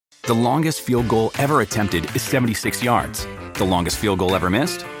The longest field goal ever attempted is 76 yards. The longest field goal ever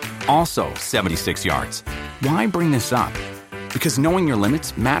missed? Also 76 yards. Why bring this up? Because knowing your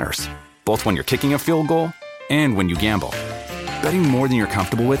limits matters, both when you're kicking a field goal and when you gamble. Betting more than you're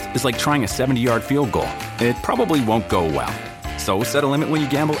comfortable with is like trying a 70-yard field goal. It probably won't go well. So set a limit when you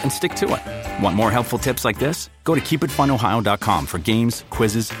gamble and stick to it. Want more helpful tips like this? Go to keepitfunohio.com for games,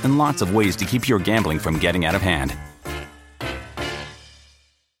 quizzes, and lots of ways to keep your gambling from getting out of hand.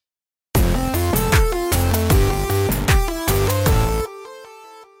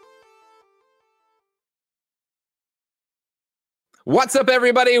 What's up,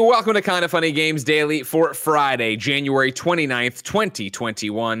 everybody? Welcome to Kinda Funny Games Daily for Friday, January 29th,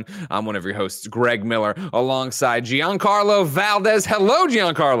 2021. I'm one of your hosts, Greg Miller, alongside Giancarlo Valdez. Hello,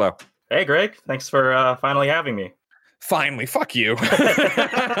 Giancarlo. Hey, Greg. Thanks for finally having me. Finally, fuck you.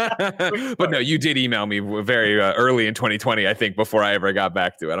 But no, you did email me very early in 2020, I think, before I ever got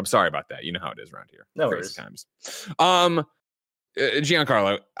back to it. I'm sorry about that. You know how it is around here. No Crazy worries. Times.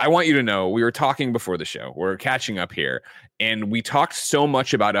 Giancarlo, I want you to know we were talking before the show. We're catching up here, and we talked so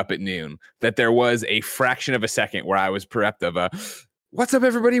much about Up at Noon that there was a fraction of a second where I was prepped of "What's up,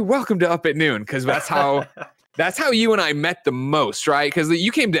 everybody? Welcome to Up at Noon," because that's how you and I met the most, right? Because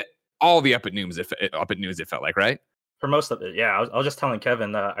you came to all the Up at Noons. It felt like, right? For most of it, yeah. I was just telling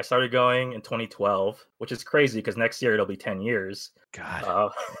Kevin I started going in 2012, which is crazy because next year it'll be 10 years.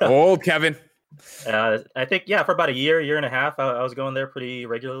 God, old Kevin. I think, yeah, for about a year and a half, I was going there pretty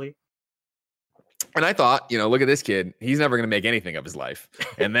regularly. And I thought, look at this kid. He's never going to make anything of his life.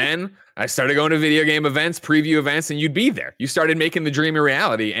 And then I started going to video game events, preview events, and you'd be there. You started making the dream a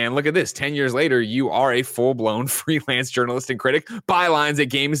reality. And look at this. 10 years later, you are a full-blown freelance journalist and critic. Bylines at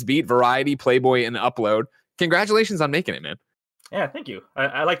GamesBeat, Variety, Playboy, and Upload. Congratulations on making it, man. Yeah, thank you.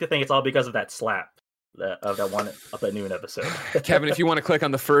 I like to think it's all because of that slap. Of that one Up at Noon episode. Kevin, if you want to click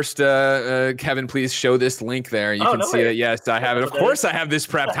on the first, Kevin, please show this link there. You can see that. Yes, I have it. Of course, I have this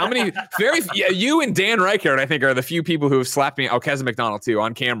prepped. How many? You and Dan Reichert, I think, are the few people who have slapped me. Oh, Kevin McDonald too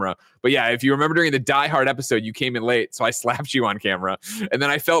on camera. But yeah, if you remember during the Die Hard episode, you came in late, so I slapped you on camera, and then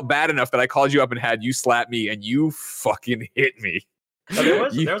I felt bad enough that I called you up and had you slap me, and you fucking hit me. There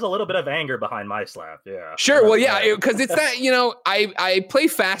was a little bit of anger behind my slap, yeah. Sure, well, yeah, because it's that, I play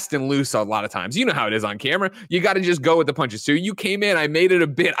fast and loose a lot of times. You know how it is on camera. You got to just go with the punches. So you came in, I made it a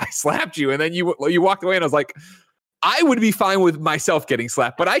bit, I slapped you, and then you walked away, and I was like, I would be fine with myself getting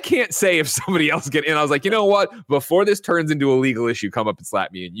slapped, but I can't say if somebody else get in. I was like, you know what? Before this turns into a legal issue, come up and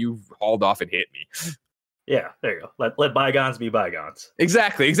slap me, and you hauled off and hit me. Yeah, there you go. Let bygones be bygones.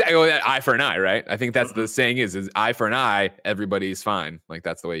 Exactly. Well, eye for an eye, right? I think that's the saying is eye for an eye, everybody's fine. Like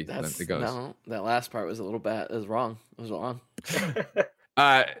that's the way it goes. No, that last part was a little bad. It was wrong. It was wrong.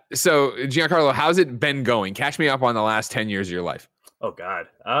 So Giancarlo, how's it been going? Catch me up on the last 10 years of your life. Oh God.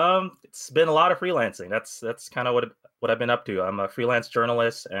 It's been a lot of freelancing. That's kind of what I've been up to. I'm a freelance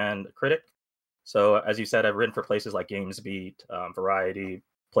journalist and critic. So as you said, I've written for places like GamesBeat, Variety,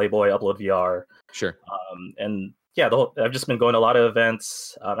 Playboy, Upload VR. Sure. And yeah, I've just been going to a lot of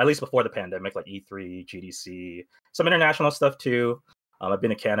events, at least before the pandemic, like E3, GDC, some international stuff too. I've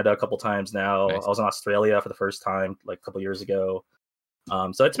been to Canada a couple times now. Nice. I was in Australia for the first time, like a couple years ago.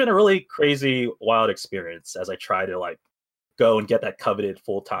 So it's been a really crazy, wild experience as I try to go and get that coveted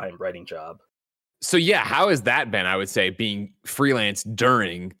full-time writing job. So yeah, how has that been? I would say being freelance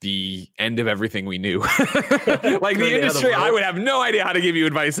during the end of everything we knew, like the industry. I would have no idea how to give you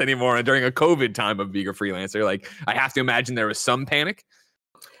advice anymore. And during a COVID time of being a freelancer, I have to imagine there was some panic.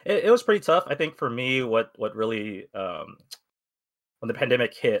 It was pretty tough. I think for me, what really when the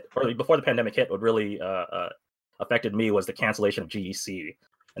pandemic hit, or before the pandemic hit, what really affected me was the cancellation of GDC.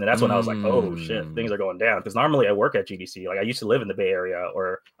 And then that's when I was like, oh shit, things are going down. Because normally I work at GDC. I used to live in the Bay Area,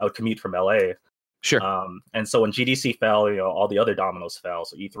 or I would commute from LA. Sure. And so when GDC fell, all the other dominoes fell.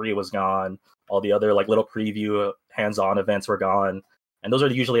 So E3 was gone. All the other little preview hands-on events were gone. And those are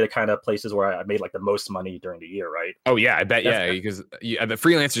usually the kind of places where I made the most money during the year, right? Oh yeah, I bet. Yeah, because the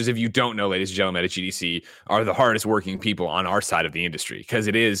freelancers, if you don't know, ladies and gentlemen, at GDC are the hardest working people on our side of the industry, because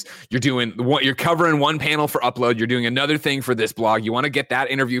you're covering one panel for Upload, you're doing another thing for this blog, you want to get that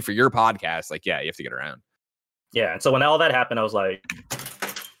interview for your podcast. You have to get around. Yeah, and so when all that happened, I was like,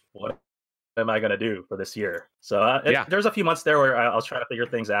 what am I going to do for this year? So there's a few months there where I was trying to figure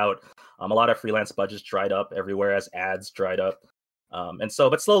things out. A lot of freelance budgets dried up everywhere as ads dried up.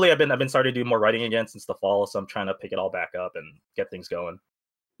 But slowly I've been starting to do more writing again since the fall. So I'm trying to pick it all back up and get things going.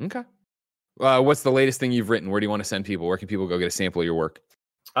 Okay. What's the latest thing you've written? Where do you want to send people? Where can people go get a sample of your work?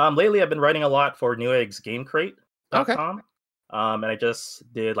 Lately I've been writing a lot for newegg's GameCrate.com. Okay. And I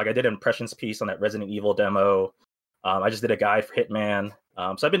just did an impressions piece on that Resident Evil demo. I just did a guide for Hitman.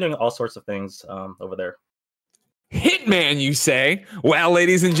 So I've been doing all sorts of things over there. Hitman, you say? Well,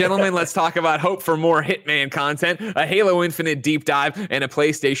 ladies and gentlemen, let's talk about hope for more Hitman content, a Halo Infinite deep dive, and a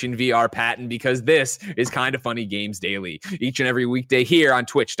PlayStation VR patent, because this is Kinda Funny Games Daily. Each and every weekday here on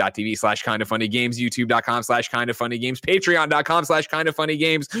twitch.tv/kindafunnygames, youtube.com/kindafunnygames,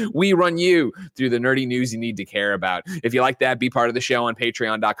 patreon.com/kindafunnygames. We run you through the nerdy news you need to care about. If you like that, be part of the show on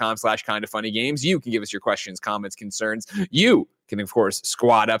patreon.com/kindafunnygames. You can give us your questions, comments, concerns. You can, of course,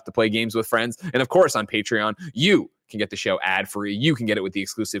 squad up to play games with friends. And, of course, on Patreon, you can get the show ad-free. You can get it with the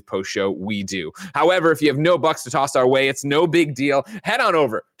exclusive post-show we do. However, if you have no bucks to toss our way, it's no big deal. Head on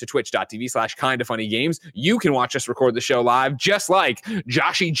over to twitch.tv/kindafunnygames. You can watch us record the show live, just like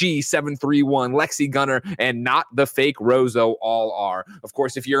Joshy G731, Lexi Gunner, and Not the Fake Rozo all are. Of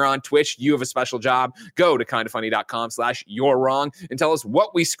course, if you're on Twitch, you have a special job. Go to kindafunny.com/you're wrong and tell us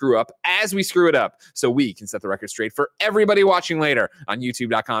what we screw up as we screw it up, so we can set the record straight for everybody watching later on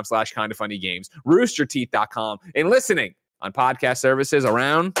youtube.com/kindafunnygames, roosterteeth.com, and listening on podcast services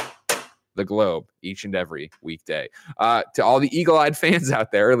around the globe each and every weekday. To all the eagle-eyed fans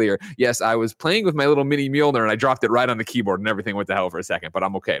out there earlier, yes, I was playing with my little mini Mjolnir and I dropped it right on the keyboard and everything went to hell for a second, but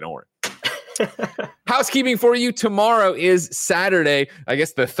I'm okay, don't worry. Housekeeping for you. Tomorrow is Saturday, I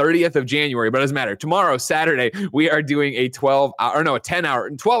guess the 30th of January, but it doesn't matter. Tomorrow, Saturday, we are doing a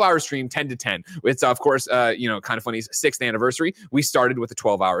 12-hour stream, 10 to 10. It's, of course, Kinda Funny's 6th anniversary. We started with a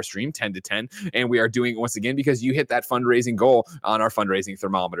 12-hour stream, 10 to 10, and we are doing it once again because you hit that fundraising goal on our fundraising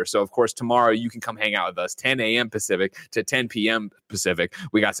thermometer. So, of course, tomorrow you can come hang out with us, 10 a.m. Pacific to 10 p.m. Pacific.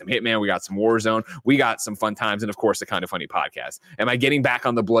 We got some Hitman, we got some Warzone, we got some fun times, and, of course, the Kinda Funny podcast. Am I getting back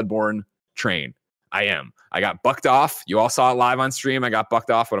on the Bloodborne train? I am. I got bucked off. You all saw it live on stream. I got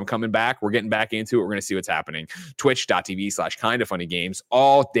bucked off, but I'm coming back. We're getting back into it. We're going to see what's happening. Twitch.tv/kindafunnygames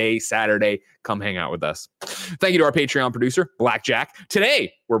all day Saturday. Come hang out with us. Thank you to our Patreon producer, Blackjack.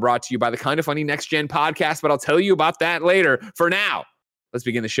 Today, we're brought to you by the Kinda Funny Next Gen podcast, but I'll tell you about that later. For now, let's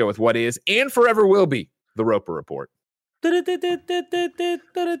begin the show with what is and forever will be the Roper Report.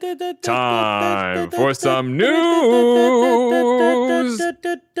 Time for some news.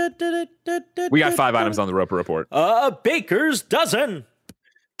 We got 5 items on the Roper Report. A baker's dozen.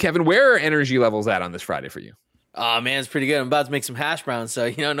 Kevin, where are energy levels at on this Friday for you? Oh, man, it's pretty good. I'm about to make some hash browns, so,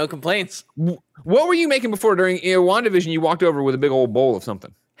 no complaints. What were you making before? During WandaVision, you walked over with a big old bowl of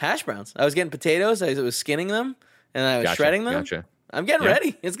something. Hash browns. I was getting potatoes. I was skinning them, and I was shredding them. Gotcha. I'm getting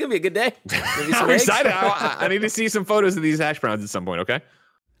ready. It's going to be a good day. I'm excited. I need to see some photos of these hash browns at some point, okay?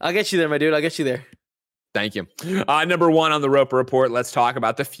 I'll get you there, my dude. I'll get you there. Thank you. Number 1 on the Roper Report, let's talk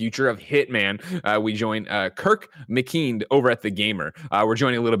about the future of Hitman. We join Kirk McKean over at The Gamer. We're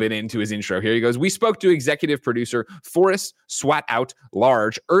joining a little bit into his intro here. He goes, we spoke to executive producer Forrest Swat-Out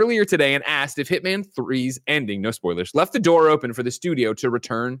Large earlier today and asked if Hitman 3's ending, no spoilers, left the door open for the studio to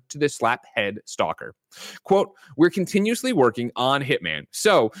return to the slaphead stalker. Quote, we're continuously working on Hitman,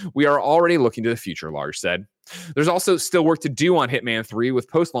 so we are already looking to the future, Large said. There's also still work to do on Hitman 3 with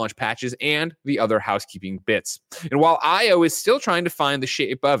post-launch patches and the other housekeeping bits. And while IO is still trying to find the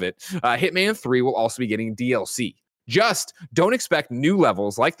shape of it, Hitman 3 will also be getting DLC. Just don't expect new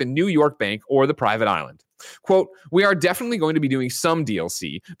levels like the New York Bank or the Private Island. Quote, we are definitely going to be doing some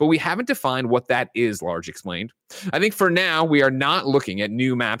DLC, but we haven't defined what that is, Large explained. I think for now, we are not looking at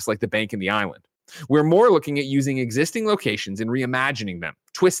new maps like the Bank and the Island. We're more looking at using existing locations and reimagining them,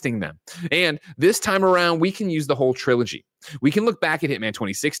 twisting them. And this time around, we can use the whole trilogy. We can look back at Hitman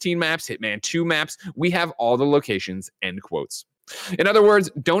 2016 maps, Hitman 2 maps. We have all the locations, end quotes. In other words,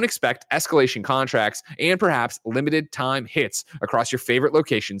 don't expect escalation contracts and perhaps limited time hits across your favorite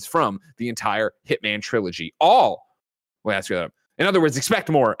locations from the entire Hitman trilogy. In other words, expect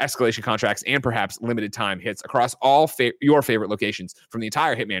more escalation contracts and perhaps limited time hits across all your favorite locations from the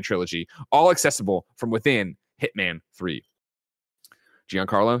entire Hitman trilogy, all accessible from within Hitman 3.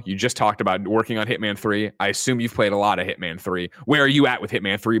 Giancarlo, you just talked about working on Hitman 3. I assume you've played a lot of Hitman 3. Where are you at with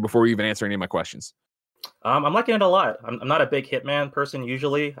Hitman 3 before we even answer any of my questions? I'm liking it a lot. I'm not a big Hitman person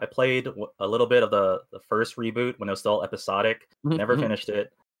usually. I played a little bit of the first reboot when it was still episodic. Never finished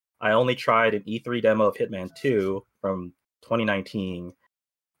it. I only tried an E3 demo of Hitman 2 from 2019,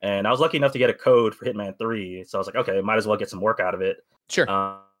 and I was lucky enough to get a code for Hitman 3, so I was like, okay, might as well get some work out of it. Sure.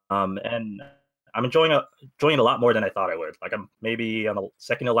 And I'm enjoying it a lot more than I thought I would. Like, I'm maybe on the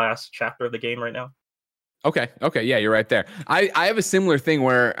second to last chapter of the game right now. Okay. Yeah, you're right there. I have a similar thing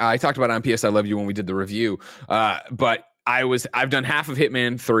where I talked about it on PS I Love You when we did the review, but I've done half of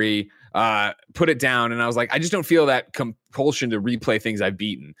Hitman 3, put it down, and I was like, I just don't feel that compulsion to replay things I've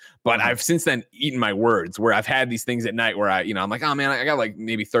beaten. But I've since then eaten my words, where I've had these things at night where I'm like, oh man, I got like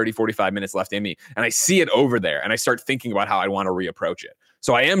maybe 30, 45 minutes left in me. And I see it over there and I start thinking about how I want to reapproach it.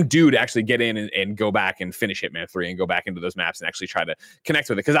 So I am due to actually get in and go back and finish Hitman 3 and go back into those maps and actually try to connect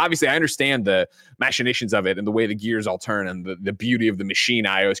with it. Because obviously I understand the machinations of it and the way the gears all turn and the beauty of the machine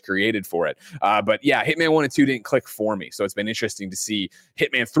IO's created for it. But yeah, Hitman 1 and 2 didn't click for me. So it's been interesting to see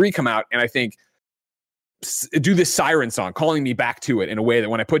Hitman 3 come out and I think do this siren song, calling me back to it in a way that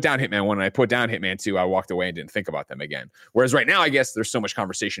when I put down Hitman 1 and I put down Hitman 2, I walked away and didn't think about them again. Whereas right now, I guess there's so much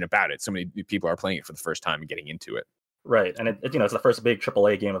conversation about it. So many people are playing it for the first time and getting into it. Right. And it's the first big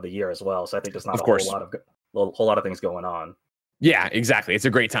AAA game of the year as well. So I think there's not a whole lot of things going on. Yeah, exactly. It's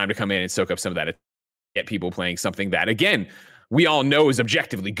a great time to come in and soak up some of that, get people playing something that, again, we all know is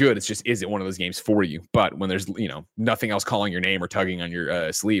objectively good. It's just, is it one of those games for you? But when there's, nothing else calling your name or tugging on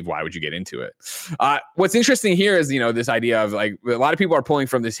your sleeve, why would you get into it? What's interesting here is, this idea of like, a lot of people are pulling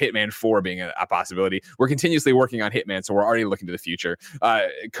from this Hitman 4 being a possibility. We're continuously working on Hitman, so we're already looking to the future.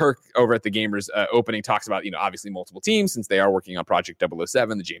 Kirk over at the Gamers opening talks about, obviously multiple teams since they are working on Project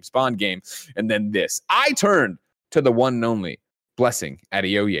 007, the James Bond game. And then this, I turned to the one and only Blessing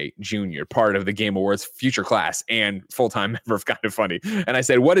Adeoye Jr., part of the Game Awards future class and full-time member of Kind of Funny. And I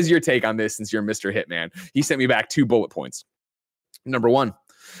said, what is your take on this since you're Mr. Hitman? He sent me back 2 bullet points. Number 1,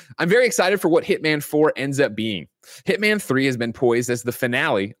 I'm very excited for what Hitman 4 ends up being. Hitman 3 has been poised as the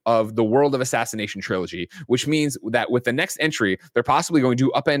finale of the World of Assassination trilogy, which means that with the next entry, they're possibly going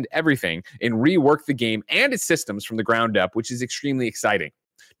to upend everything and rework the game and its systems from the ground up, which is extremely exciting.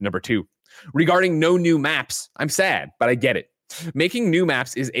 Number 2, regarding no new maps, I'm sad, but I get it. Making new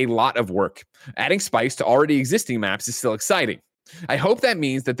maps is a lot of work. Adding spice to already existing maps is still exciting. I hope that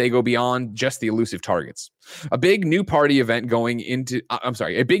means that they go beyond just the elusive targets. A big new party event going on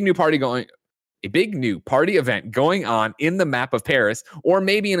in the map of Paris, or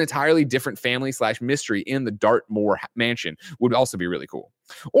maybe an entirely different family/mystery in the Dartmoor mansion would also be really cool.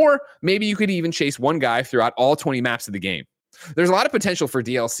 Or maybe you could even chase one guy throughout all 20 maps of the game. There's a lot of potential for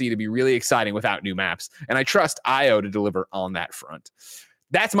DLC to be really exciting without new maps, and I trust IO to deliver on that front.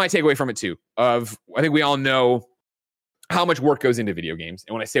 That's my takeaway from it too. I think we all know how much work goes into video games.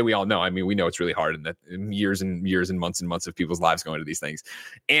 And when I say we all know, I mean, we know it's really hard and years and years and months of people's lives going into these things.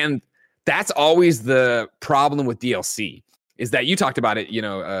 And that's always the problem with DLC. Is that you talked about it,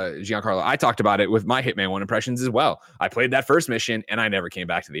 Giancarlo. I talked about it with my Hitman 1 impressions as well. I played that first mission and I never came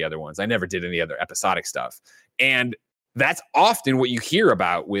back to the other ones. I never did any other episodic stuff. And that's often what you hear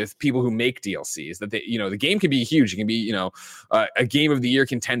about with people who make DLCs, that the game can be huge. It can be, a game of the year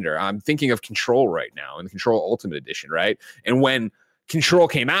contender. I'm thinking of Control right now and the Control Ultimate Edition, right? And when Control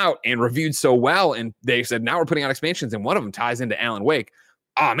came out and reviewed so well, and they said, now we're putting out expansions, and one of them ties into Alan Wake.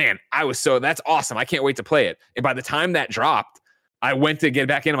 Oh man, that's awesome. I can't wait to play it. And by the time that dropped, I went to get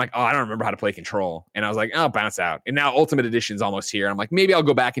back in. I'm like, I don't remember how to play Control. And I was like, bounce out. And now Ultimate Edition's almost here. I'm like, maybe I'll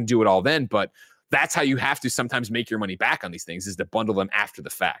go back and do it all then, but that's how you have to sometimes make your money back on these things, is to bundle them after the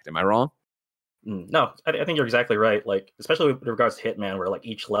fact. Am I wrong? No, I think you're exactly right. Like, especially with regards to Hitman, where like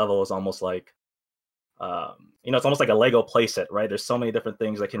each level is almost like, it's almost like a Lego playset, right? There's so many different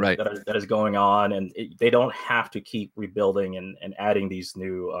things that is going on, and they don't have to keep rebuilding and adding these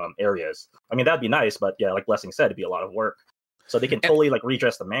new areas. I mean, that'd be nice, but yeah, like Blessing said, it'd be a lot of work. So they can fully like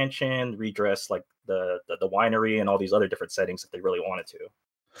redress the mansion, redress like the winery and all these other different settings if they really wanted to.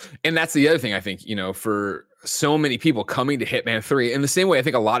 And that's the other thing, I think, for so many people coming to Hitman 3, in the same way I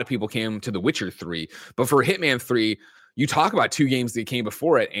think a lot of people came to The Witcher 3, but for Hitman 3, you talk about 2 games that came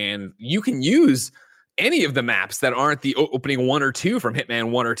before it, and you can use any of the maps that aren't the opening 1 or 2 from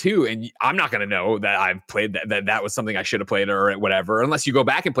Hitman 1 or 2, and I'm not going to know that I've played that was something I should have played or whatever, unless you go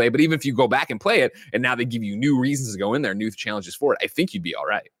back and play it. But even if you go back and play it, and now they give you new reasons to go in there, new challenges for it, I think you'd be all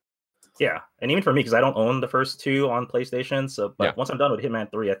right. Yeah, and even for me, because I don't own the first 2 on PlayStation, but once I'm done with Hitman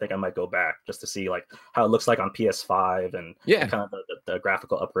 3, I think I might go back just to see like how it looks like on PS5 and kind of the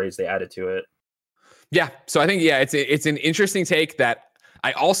graphical upgrades they added to it. Yeah, so I think it's an interesting take that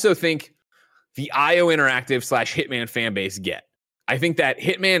I also think the IO Interactive / Hitman fan base get. I think that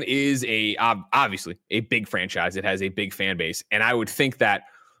Hitman is obviously a big franchise. It has a big fan base, and I would think that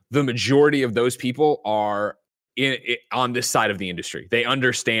the majority of those people are on this side of the industry. They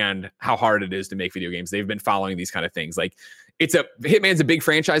understand how hard it is to make video games. They've been following these kind of things. Like Hitman's a big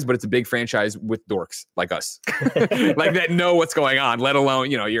franchise, but it's a big franchise with dorks like us, like that know what's going on, let alone,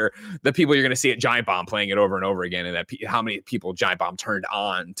 the people you're going to see at Giant Bomb playing it over and over again. And how many people Giant Bomb turned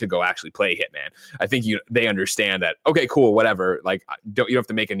on to go actually play Hitman. I think they understand that, okay, cool, whatever. Like you don't have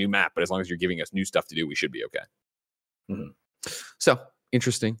to make a new map, but as long as you're giving us new stuff to do, we should be okay. Mhm. So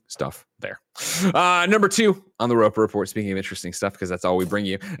interesting stuff there. Number 2 on the Roper Report, speaking of interesting stuff, because that's all we bring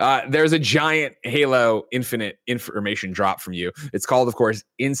you. There's a giant Halo Infinite information drop from you. It's called, of course,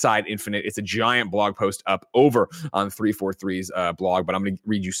 Inside Infinite. It's a giant blog post up over on 343's blog, but I'm going to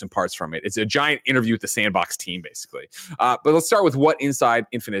read you some parts from it. It's a giant interview with the Sandbox team, basically. But let's start with what Inside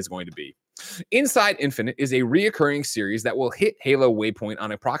Infinite is going to be. Inside Infinite is a reoccurring series that will hit Halo Waypoint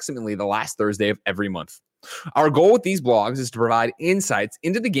on approximately the last Thursday of every month. Our goal with these blogs is to provide insights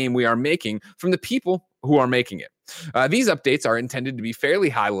into the game we are making from the people who are making it. These updates are intended to be fairly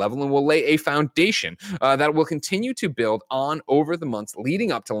high level and will lay a foundation that will continue to build on over the months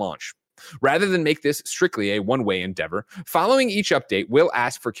leading up to launch. Rather than make this strictly a one-way endeavor, following each update, we'll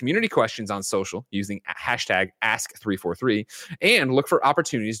ask for community questions on social using hashtag Ask343 and look for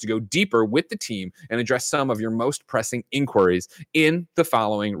opportunities to go deeper with the team and address some of your most pressing inquiries in the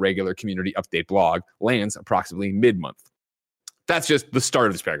following regular community update blog, lands approximately mid-month. That's just the start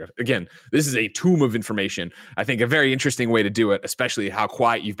of this paragraph. Again, this is a tomb of information. I think a very interesting way to do it, especially how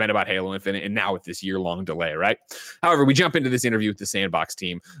quiet you've been about Halo Infinite and now with this year-long delay, right? However, we jump into this interview with the Sandbox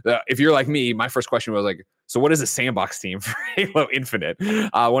team. If you're like me, my first question was like, so what is a Sandbox team for Halo Infinite?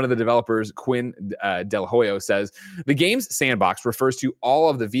 One of the developers, Quinn Del Hoyo, says, the game's sandbox refers to all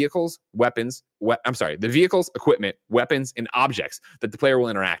of the vehicles, equipment, weapons, and objects that the player will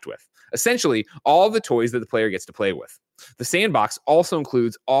interact with. Essentially, all the toys that the player gets to play with. The sandbox also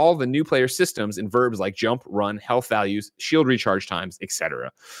includes all the new player systems and verbs like jump, run, health values, shield recharge times,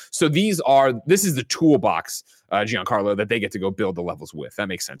 etc. So this is the toolbox, Giancarlo, that they get to go build the levels with. That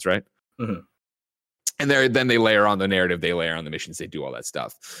makes sense, right? Mm-hmm. And then they layer on the narrative, they layer on the missions, they do all that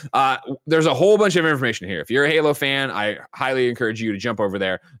stuff. There's a whole bunch of information here. If you're a Halo fan, I highly encourage you to jump over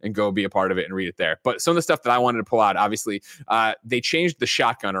there and go be a part of it and read it there. But some of the stuff that I wanted to pull out, obviously, they changed the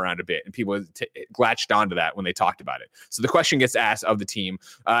shotgun around a bit, and people latched onto that when they talked about it. So the question gets asked of the team,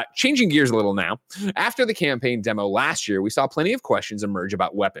 changing gears a little now. After the campaign demo last year, we saw plenty of questions emerge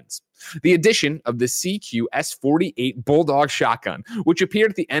about weapons. The addition of the CQ S48 Bulldog shotgun, which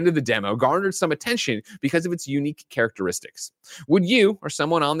appeared at the end of the demo, garnered some attention because of its unique characteristics. Would you or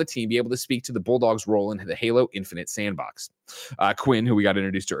someone on the team be able to speak to the Bulldog's role in the Halo Infinite sandbox? Quinn, who we got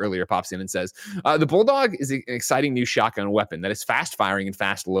introduced to earlier, pops in and says, the Bulldog is an exciting new shotgun weapon that is fast firing and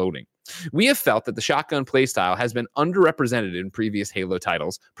fast loading. We have felt that the shotgun playstyle has been underrepresented in previous Halo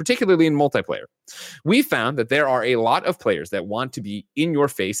titles, particularly in multiplayer. We found that there are a lot of players that want to be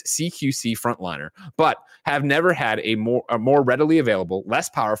in-your-face CQC frontliner, but have never had a more readily available, less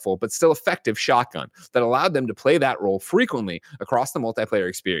powerful, but still effective shotgun that allowed them to play that role frequently across the multiplayer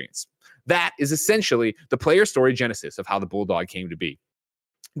experience. That is essentially the player story genesis of how the Bulldog came to be.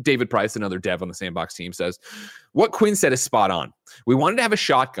 David Price, another dev on the Sandbox team, says, what Quinn said is spot on. We wanted to have a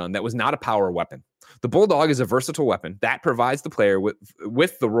shotgun that was not a power weapon. The Bulldog is a versatile weapon that provides the player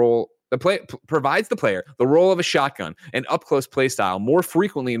provides the player the role of a shotgun and up-close playstyle more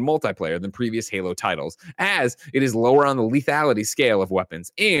frequently in multiplayer than previous Halo titles, as it is lower on the lethality scale of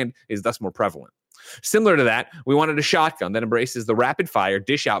weapons and is thus more prevalent. Similar to that, we wanted a shotgun that embraces the rapid fire,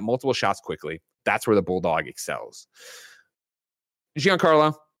 dish out multiple shots quickly. That's where the Bulldog excels.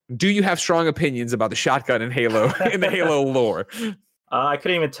 Giancarlo, do you have strong opinions about the shotgun in Halo, in the Halo lore? I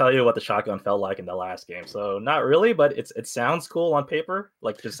couldn't even tell you what the shotgun felt like in the last game, so not really. But it sounds cool on paper.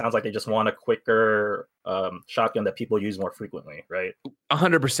 Like, it just sounds like they just want a quicker shotgun that people use more frequently, right?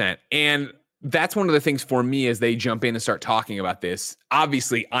 100%. And that's one of the things for me as they jump in and start talking about this.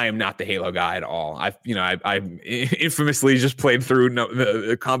 Obviously, I am not the Halo guy at all. I infamously just played through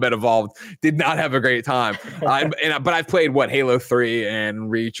the Combat Evolved. Did not have a great time. But I've played Halo 3 and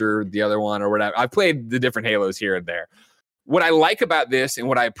Reach or the other one or whatever. I've played the different Halos here and there. What I like about this and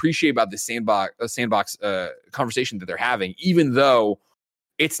what I appreciate about the sandbox conversation that they're having, even though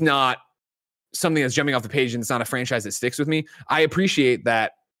it's not something that's jumping off the page and it's not a franchise that sticks with me, I appreciate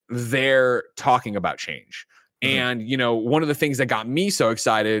that they're talking about change. And, one of the things that got me so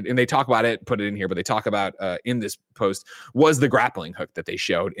excited, and they talk about it, put it in here, but they talk about in this post, was the grappling hook that they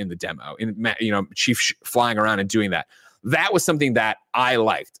showed in the demo. Chief flying around and doing that. That was something that I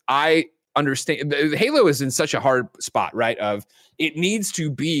liked. I understand Halo is in such a hard spot, right? Of it needs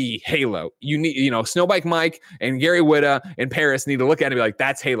to be Halo. You need, Snowbike Mike and Gary Whitta and Paris need to look at it and be like,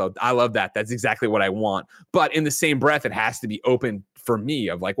 that's Halo. I love that. That's exactly what I want. But in the same breath, it has to be open for me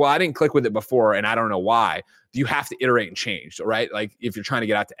of like, well, I didn't click with it before and I don't know why. You have to iterate and change, right? Like if you're trying to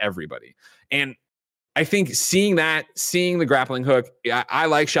get out to everybody. And I think seeing the grappling hook, I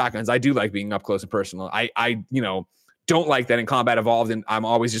like shotguns. I do like being up close and personal. I don't like that in Combat Evolved, and I'm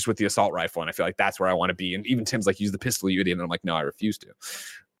always just with the assault rifle, and I feel like that's where I want to be. And even Tim's like, use the pistol, you idiot. And I'm like, no, I refuse to.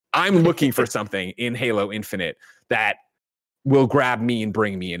 I'm looking for something in Halo Infinite that will grab me and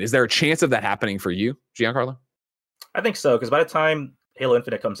bring me in. Is there a chance of that happening for you, Giancarlo? I think so, because by the time Halo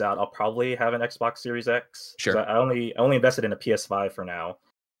Infinite comes out, I'll probably have an Xbox Series X. Sure. I only invested in a PS5 for now.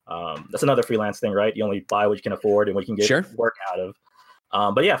 That's another freelance thing, right? You only buy what you can afford and what you can get work out of.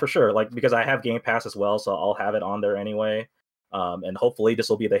 But yeah, for sure. Like, because I have Game Pass as well, so I'll have it on there anyway. And hopefully this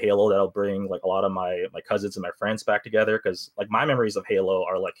will be the Halo that'll bring like a lot of my cousins and my friends back together. Because like my memories of Halo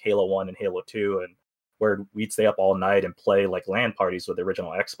are like Halo 1 and Halo 2, and where we'd stay up all night and play like LAN parties with the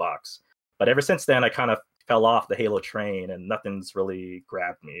original Xbox. But ever since then, I kind of fell off the Halo train, and nothing's really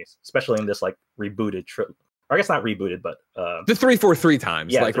grabbed me, especially in this like rebooted trip. Or I guess not rebooted, but the 343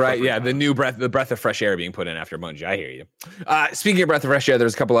 times, yeah, like right, yeah, times. the breath of fresh air being put in after Bungie. I hear you. Speaking of breath of fresh air,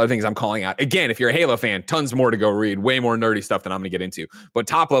 there's a couple other things I'm calling out. Again, if you're a Halo fan, tons more to go read, way more nerdy stuff than I'm going to get into, but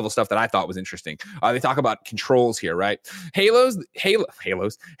top level stuff that I thought was interesting. They talk about controls here, right? Halo is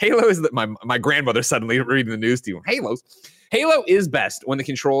my grandmother suddenly reading the news to you. Halo is best when the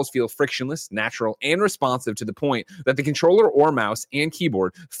controls feel frictionless, natural, and responsive to the point that the controller or mouse and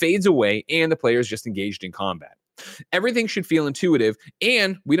keyboard fades away and the player is just engaged in combat. Everything should feel intuitive,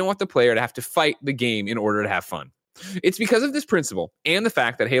 and we don't want the player to have to fight the game in order to have fun. It's because of this principle and the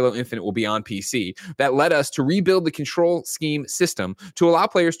fact that Halo Infinite will be on PC that led us to rebuild the control scheme system to allow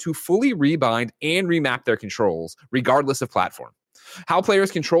players to fully rebind and remap their controls, regardless of platform. How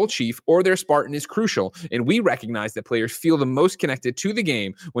players control Chief or their Spartan is crucial, and we recognize that players feel the most connected to the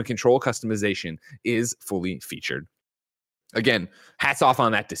game when control customization is fully featured. Again, hats off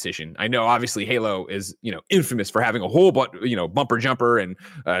on that decision. I know obviously Halo is, infamous for having a whole bumper jumper and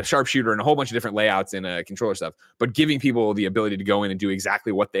sharpshooter and a whole bunch of different layouts and controller stuff, but giving people the ability to go in and do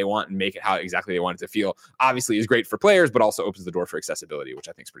exactly what they want and make it how exactly they want it to feel obviously is great for players, but also opens the door for accessibility, which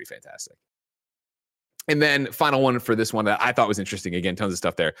I think is pretty fantastic. And then final one for this one that I thought was interesting. Again, tons of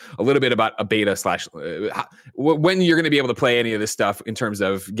stuff there. A little bit about a beta / when you're going to be able to play any of this stuff in terms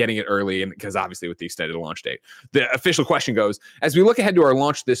of getting it early, and because obviously with the extended launch date. The official question goes, as we look ahead to our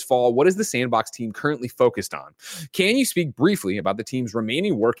launch this fall, what is the Sandbox team currently focused on? Can you speak briefly about the team's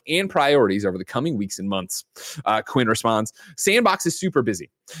remaining work and priorities over the coming weeks and months? Quinn responds, Sandbox is super busy.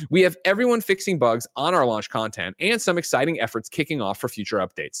 We have everyone fixing bugs on our launch content and some exciting efforts kicking off for future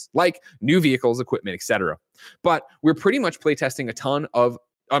updates, like new vehicles, equipment, etc. But we're pretty much playtesting a ton,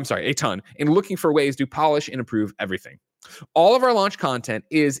 and looking for ways to polish and improve everything. All of our launch content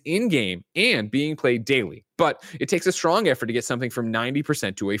is in-game and being played daily, but it takes a strong effort to get something from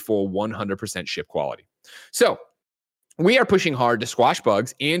 90% to a full 100% ship quality. So we are pushing hard to squash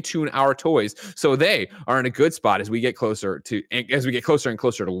bugs and tune our toys so they are in a good spot as we get closer and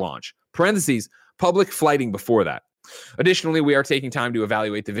closer to launch. Parentheses, public flighting before that. Additionally, we are taking time to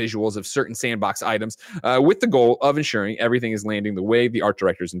evaluate the visuals of certain Sandbox items with the goal of ensuring everything is landing the way the art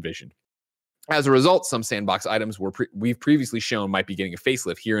directors envisioned. As a result, some Sandbox items we've previously shown might be getting a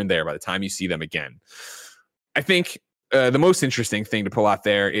facelift here and there by the time you see them again. I think the most interesting thing to pull out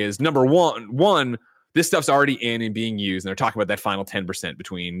there is number one, this stuff's already in and being used, and they're talking about that final 10%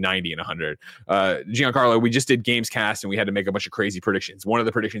 between 90 and 100. Giancarlo, we just did Gamescast, and we had to make a bunch of crazy predictions. One of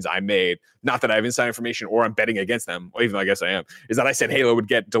the predictions I made, not that I have inside information or I'm betting against them, or even though I guess I am, is that I said Halo would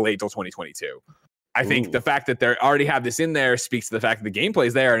get delayed till 2022. I think the fact that they already have this in there speaks to the fact that the gameplay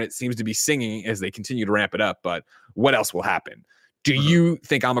is there, and it seems to be singing as they continue to ramp it up. But what else will happen? Do you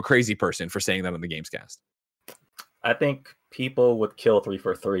think I'm a crazy person for saying that on the Gamescast? I think people would kill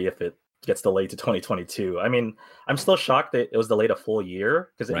 343 if it gets delayed to 2022. I mean, I'm still shocked that it was delayed a full year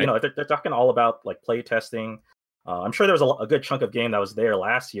because they're talking all about like play testing. I'm sure there was a good chunk of game that was there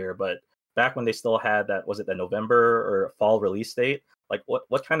last year, but back when they still had that, was it the November or fall release date? Like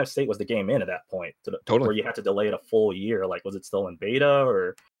what kind of state was the game in at that point? Totally. Where you had to delay it a full year? Like, was it still in beta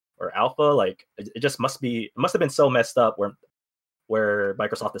or alpha? Like, it just must have been so messed up where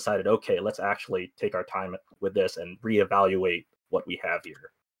Microsoft decided, okay, let's actually take our time with this and reevaluate what we have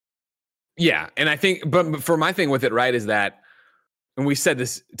here. Yeah, and I think, but for my thing with it, right, is that, and we said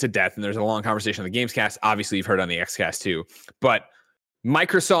this to death, and there's a long conversation on the Gamescast. Obviously, you've heard on the Xcast too, but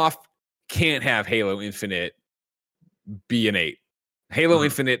Microsoft can't have Halo Infinite be an 8. Halo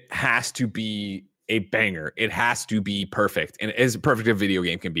Infinite has to be a banger. It has to be perfect, and as perfect a video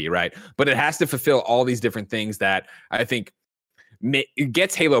game can be, right? But it has to fulfill all these different things that I think it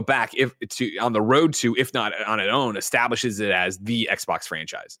gets Halo back on the road to, if not on its own, establishes it as the Xbox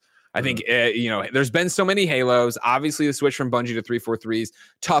franchise. I think, there's been so many Halos. Obviously, the switch from Bungie to 343's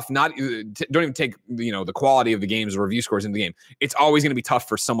tough. Don't even take, the quality of the games or review scores in the game. It's always going to be tough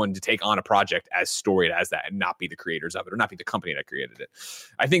for someone to take on a project as storied as that and not be the creators of it or not be the company that created it.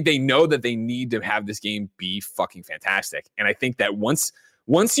 I think they know that they need to have this game be fucking fantastic. And I think that once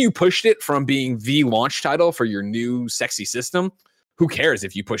once you pushed it from being the launch title for your new sexy system, who cares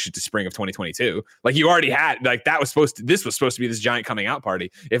if you push it to spring of 2022? Like, you already had, like, this was supposed to be this giant coming out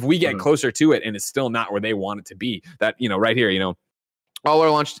party. If we get closer to it and it's still not where they want it to be, that, right here, all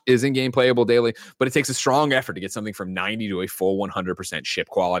our launch is in-game playable daily, but it takes a strong effort to get something from 90 to a full 100% ship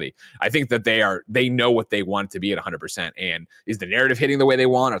quality. I think that they know what they want it to be at 100%. And is the narrative hitting the way they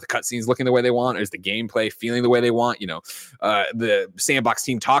want? Are the cutscenes looking the way they want? Or is the gameplay feeling the way they want? The Sandbox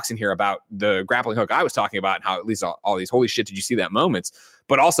team talks in here about the grappling hook I was talking about, and how at least all these holy shit, did you see that moments?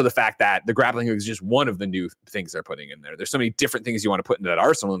 But also the fact that the grappling hook is just one of the new things they're putting in there. There's so many different things you want to put into that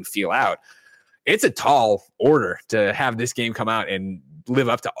arsenal and feel out. It's a tall order to have this game come out and live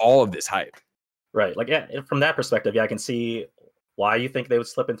up to all of this hype. Right. Like, yeah, from that perspective, I can see why you think they would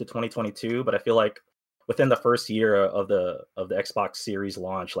slip into 2022, but I feel like within the first year of the Xbox Series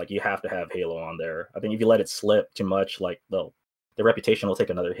launch, like, you have to have Halo on there. I think if you let it slip too much, like, the reputation will take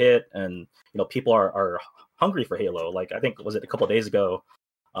another hit, and people are hungry for Halo. Like, I think, was it a couple of days ago,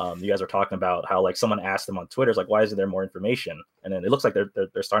 you guys were talking about how, like, someone asked them on Twitter, like, why isn't there more information? And then it looks like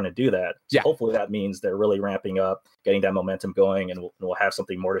they're starting to do that. So hopefully that means they're really ramping up, getting that momentum going, and we'll have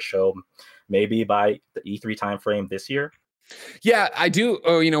something more to show maybe by the E3 timeframe this year. Yeah, I do.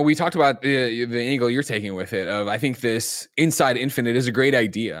 We talked about the angle you're taking with it. I think this Inside Infinite is a great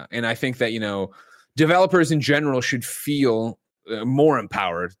idea. And I think that, developers in general should feel more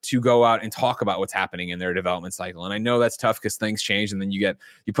empowered to go out and talk about what's happening in their development cycle. And I know that's tough because things change, and then you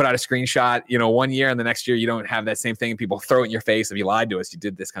put out a screenshot, 1 year, and the next year you don't have that same thing, and people throw it in your face if you lied to us, you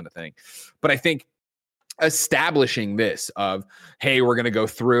did this kind of thing. But I think establishing this of, hey, we're going to go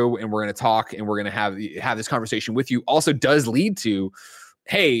through and we're going to talk and we're going to have this conversation with you also does lead to,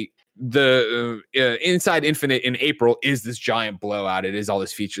 hey, the Inside Infinite in April is this giant blowout. It is all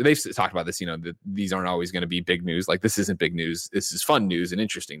this feature. They've talked about this, these aren't always going to be big news. Like, this isn't big news. This is fun news and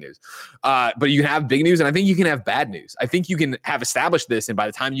interesting news. But you can have big news, and I think you can have bad news. I think you can have established this, and by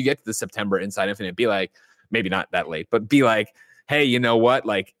the time you get to the September Inside Infinite, be like, maybe not that late, but be like, hey, you know what?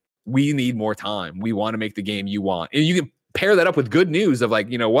 Like, we need more time. We want to make the game you want. And you can pair that up with good news of, like,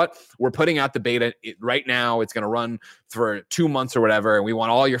 you know what? We're putting out the beta right now. It's going to run for 2 months or whatever. And we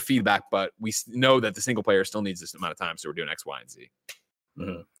want all your feedback, but we know that the single player still needs this amount of time. So we're doing X, Y, and Z.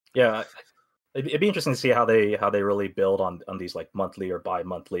 Mm-hmm. Yeah. It'd be interesting to see how they really build on these, like, monthly or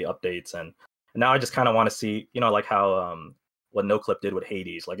bi-monthly updates. And now I just kind of want to see, like how, what NoClip did with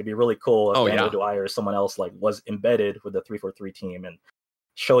Hades. Like, it'd be really cool if Daniel Dwyer or someone else, like, was embedded with the 343 team and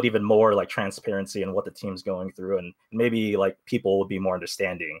showed even more, like, transparency in what the team's going through, and maybe, like, people would be more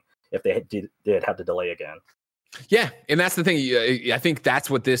understanding if they did have to delay again. Yeah, and that's the thing. I think that's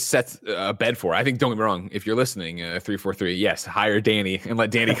what this sets a bed for. I think, don't get me wrong, if you're listening, 343, yes, hire Danny and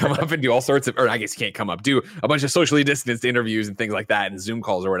let Danny come up and do all sorts of, or I guess he can't come up, do a bunch of socially distanced interviews and things like that, and Zoom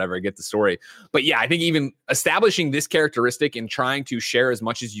calls or whatever, get the story. But yeah, I think even establishing this characteristic and trying to share as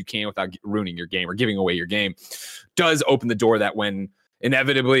much as you can without ruining your game or giving away your game does open the door that when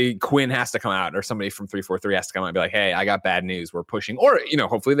inevitably Quinn has to come out, or somebody from 343 has to come out and be like, hey, I got bad news, we're pushing, or,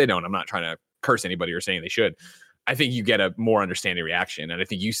 hopefully they don't. I'm not trying to curse anybody or saying they should. I think you get a more understanding reaction. And I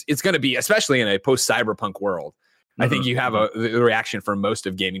think it's going to be, especially in a post-cyberpunk world, I think you have the reaction from most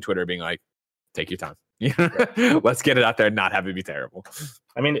of gaming Twitter being like, take your time. Let's get it out there and not have it be terrible.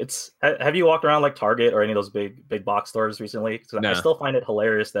 I mean, have you walked around, like, Target or any of those big box stores recently? No. I still find it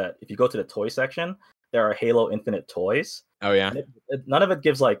hilarious that if you go to the toy section, there are Halo Infinite toys. Oh, yeah. None of it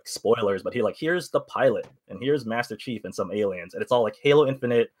gives, like, spoilers, but here's the pilot, and here's Master Chief and some aliens, and it's all, like, Halo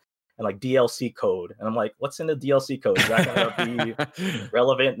Infinite and, like, DLC code. And I'm like, what's in the DLC code? Is that going to be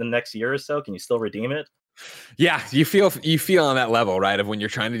relevant in the next year or so? Can you still redeem it? Yeah, you feel on that level, right? Of when you're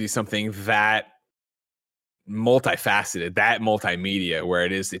trying to do something that multifaceted, that multimedia, where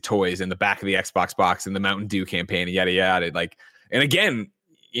it is the toys in the back of the Xbox box and the Mountain Dew campaign and yada yada. Like, and again,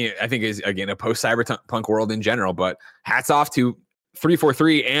 I think is, again, a post-cyberpunk world in general, but hats off to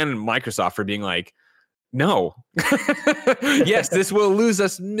 343 and Microsoft for being like, no, yes, this will lose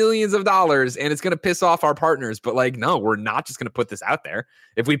us millions of dollars and it's going to piss off our partners, but, like, no, we're not just going to put this out there.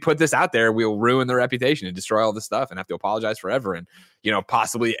 If we put this out there, we'll ruin the reputation and destroy all this stuff and have to apologize forever and,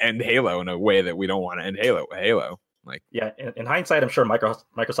 possibly end Halo in a way that we don't want to end Halo. Like, yeah, in hindsight, I'm sure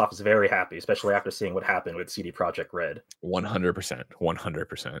Microsoft is very happy, especially after seeing what happened with CD Projekt Red.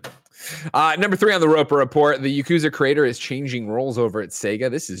 100%. Number 3 on the Roper Report, the Yakuza creator is changing roles over at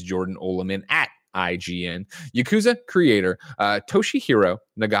Sega. This is Jordan Oloman at IGN. Yakuza creator Toshihiro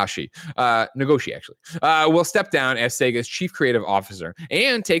Nagoshi will step down as Sega's chief creative officer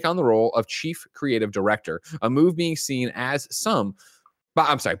and take on the role of chief creative director, a move being seen as some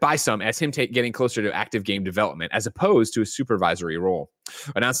by some as him getting closer to active game development as opposed to a supervisory role.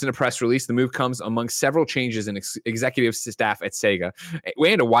 Announced in a press release, the move comes among several changes in executive staff at Sega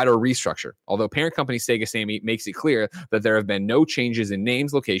and a wider restructure. Although parent company Sega Sammy makes it clear that there have been no changes in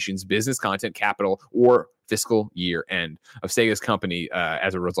names, locations, business content, capital, or fiscal year end of Sega's company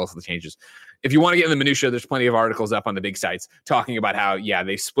as a result of the changes. If you want to get in the minutia, there's plenty of articles up on the big sites talking about how,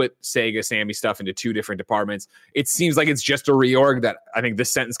 they split Sega Sammy stuff into two different departments. It seems like it's just a reorg that I think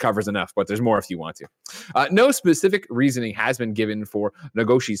this sentence covers enough, but there's more if you want to. No specific reasoning has been given for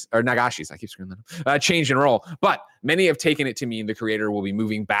Nagashi's, I keep screwing that up, change in role, but many have taken it to mean the creator will be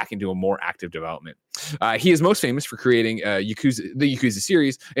moving back into a more active development. He is most famous for creating the Yakuza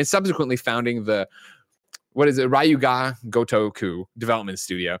series and subsequently founding the Ryuga Gotoku development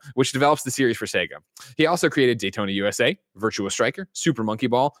studio, which develops the series for Sega. He also created Daytona USA, Virtua Striker, Super Monkey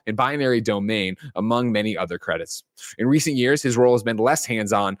Ball, and Binary Domain, among many other credits. In recent years, his role has been less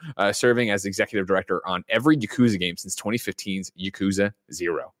hands-on, serving as executive director on every Yakuza game since 2015's Yakuza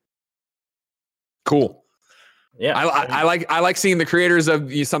 0. Cool. Yeah, I like seeing the creators of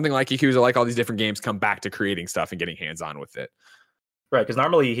something like Yakuza, like all these different games, come back to creating stuff and getting hands-on with it. Right, because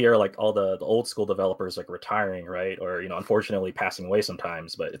normally you hear like all the old school developers like retiring, right, or unfortunately passing away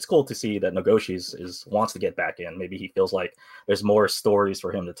sometimes. But it's cool to see that Nagoshi wants to get back in. Maybe he feels like there's more stories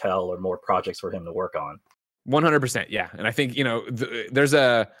for him to tell or more projects for him to work on. 100%, yeah. And I think there's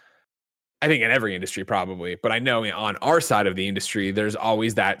I think in every industry probably, but I know on our side of the industry, there's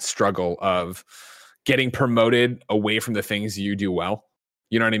always that struggle of getting promoted away from the things you do well.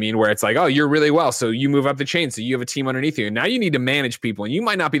 You know what I mean? Where it's like, oh, you're really well, so you move up the chain, so you have a team underneath you. And now you need to manage people, and you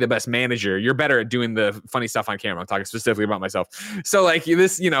might not be the best manager. You're better at doing the funny stuff on camera. I'm talking specifically about myself. So like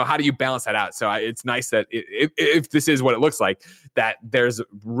this, how do you balance that out? So it's nice that if this is what it looks like, that there's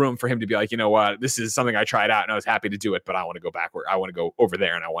room for him to be like, you know what, this is something I tried out and I was happy to do it, but I want to go backward. I want to go over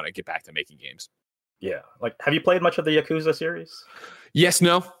there and I want to get back to making games. Yeah. Like, have you played much of the Yakuza series? Yes,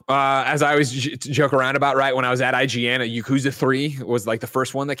 no. As I always joke around about, right, when I was at IGN, Yakuza 3 was like the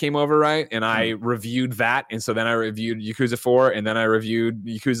first one that came over, right? And I reviewed that. And so then I reviewed Yakuza 4, and then I reviewed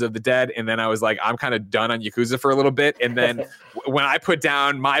Yakuza of the Dead. And then I was like, I'm kind of done on Yakuza for a little bit. And then when I put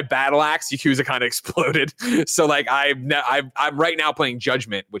down my battle axe, Yakuza kind of exploded. So like I'm right now playing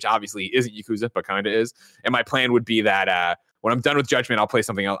Judgment, which obviously isn't Yakuza, but kind of is. And my plan would be that when I'm done with Judgment, I'll play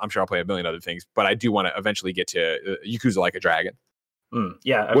something else. I'm sure I'll play a million other things, but I do want to eventually get to Yakuza Like a Dragon.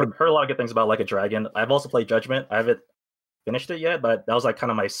 Yeah, I've heard a lot of good things about Like a Dragon. I've also played Judgment. I haven't finished it yet, but that was like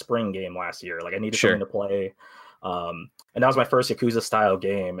kind of my spring game last year. Like I needed something to play, and that was my first Yakuza style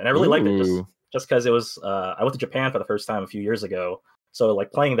game, and I really liked it just because it was. I went to Japan for the first time a few years ago, so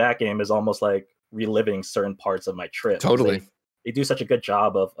like playing that game is almost like reliving certain parts of my trip. Totally, they do such a good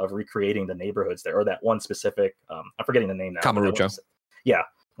job of recreating the neighborhoods there, or that one specific. I'm forgetting the name now. Kamurocho.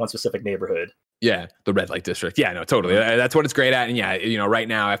 One specific neighborhood. Yeah, the red light district. Yeah, no, totally. That's what it's great at. And yeah, right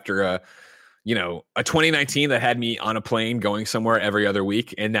now after a 2019 that had me on a plane going somewhere every other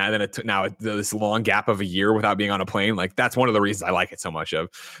week, and now this long gap of a year without being on a plane, like that's one of the reasons I like it so much, of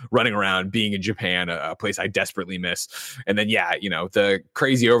running around, being in Japan, a place I desperately miss. And then the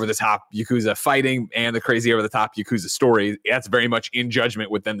crazy over the top Yakuza fighting and the crazy over the top Yakuza story, that's very much in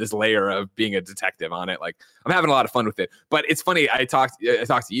Judgment with then this layer of being a detective on it. Like I'm having a lot of fun with it. But it's funny, I talked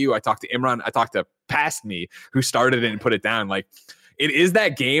to you, I talked to Imran, I talked to past me who started it and put it down. Like it is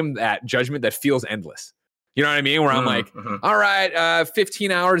that game, that Judgment, that feels endless. You know what I mean? Where I'm like, all right,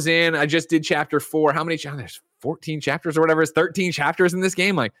 15 hours in, I just did chapter 4. How many chapters? There's 14 chapters or whatever. It's 13 chapters in this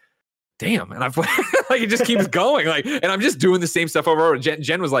game. Like, damn. And I've like, it just keeps going. Like, and I'm just doing the same stuff over.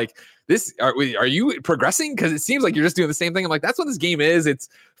 Jen was like, are you progressing? Because it seems like you're just doing the same thing. I'm like, that's what this game is. It's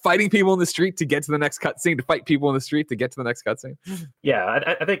fighting people in the street to get to the next cutscene, to fight people in the street to get to the next cutscene.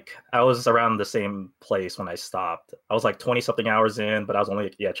 Yeah, I think I was around the same place when I stopped. I was like 20 something hours in, but I was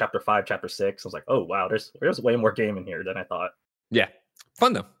only chapter 5, chapter 6. I was like, oh wow, there's way more game in here than I thought. Yeah,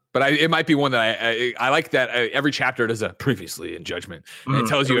 fun though. But it might be one that I like, that every chapter does a previously in Judgment, and it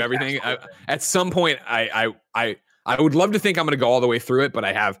tells you everything. At some point, I would love to think I'm going to go all the way through it, but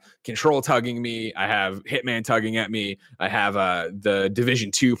I have Control tugging me. I have Hitman tugging at me. I have the Division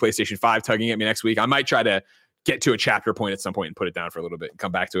 2 PlayStation 5 tugging at me next week. I might try to get to a chapter point at some point and put it down for a little bit and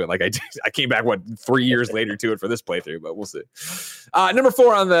come back to it. Like I came back 3 years later to it for this playthrough, but we'll see. Number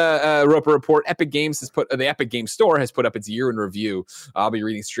 4 on the Roper Report, the Epic Games Store has put up its year in review. I'll be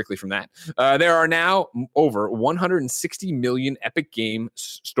reading strictly from that. There are now over 160 million Epic Games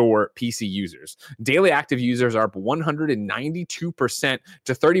Store PC users. Daily active users are up 192%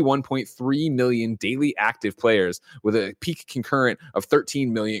 to 31.3 million daily active players, with a peak concurrent of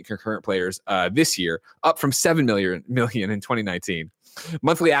 13 million concurrent players this year, up from 7 million in 2019.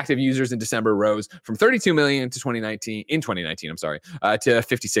 Monthly active users in December rose from 32 million to 2019, to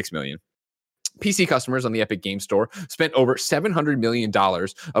 56 million. PC customers on the Epic Game Store spent over $700 million,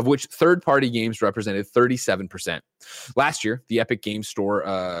 of which third-party games represented 37%. Last year, the Epic Game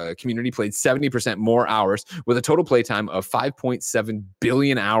Store community played 70% more hours, with a total playtime of 5.7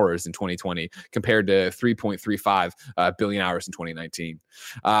 billion hours in 2020, compared to 3.35 billion hours in 2019.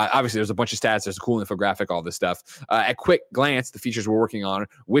 Obviously, there's a bunch of stats. There's a cool infographic, all this stuff. At quick glance, the features we're working on: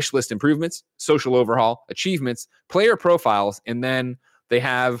 wish list improvements, social overhaul, achievements, player profiles, and then they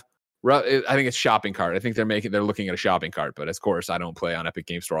have, I think it's shopping cart. I think they're looking at a shopping cart, but of course I don't play on Epic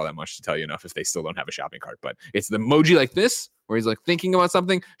Game Store all that much to tell you enough if they still don't have a shopping cart. But it's the emoji like this, where he's like thinking about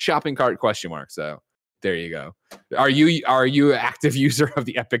something, shopping cart ? So there you go. Are you an active user of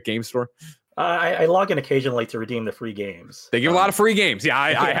the Epic Game Store? I log in occasionally to redeem the free games. They give a lot of free games. Yeah,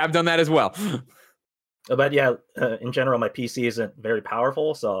 I have done that as well. But yeah, in general, my PC isn't very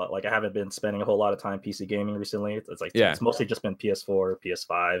powerful, so like I haven't been spending a whole lot of time PC gaming recently. It's mostly just been PS4,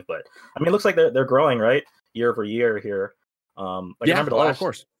 PS5. But I mean, it looks like they're growing, right, year over year here. I remember of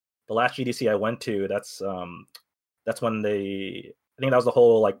course, the last GDC I went to. That's when I think that was the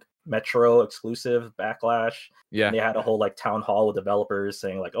whole like Metro exclusive backlash. Yeah, and they had a whole like town hall with developers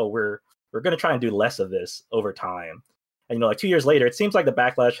saying like, oh, we're going to try and do less of this over time. And, like 2 years later, it seems like the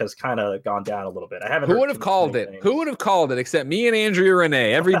backlash has kind of gone down a little bit. Who would have called it? Who would have called it except me and Andrea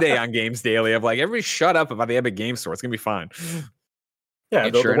Renee every day on Games Daily? Of like, everybody shut up about the Epic Game Store. It's gonna be fine. Yeah,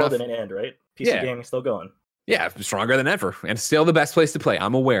 the world didn't end, right? PC gaming still going. Yeah, stronger than ever, and still the best place to play.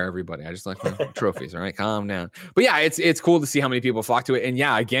 I'm aware, everybody. I just like trophies. All right, calm down. But yeah, it's cool to see how many people flock to it. And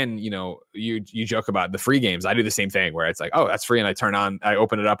yeah, again, you joke about the free games. I do the same thing where it's like, oh, that's free, and I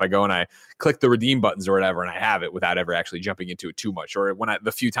open it up, I go and I click the redeem buttons or whatever, and I have it without ever actually jumping into it too much. Or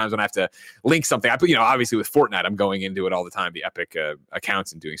the few times when I have to link something, I put, obviously with Fortnite, I'm going into it all the time, the Epic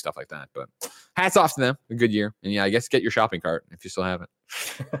accounts and doing stuff like that. But hats off to them, a good year. And yeah, I guess get your shopping cart if you still have it.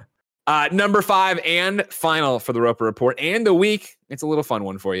 Number 5 and final for the Roper Report and the week. It's a little fun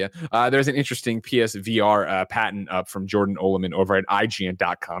one for you. There's an interesting PSVR patent up from Jordan Oleman over at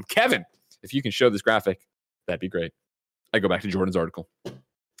IGN.com. Kevin, if you can show this graphic, that'd be great. I go back to Jordan's article.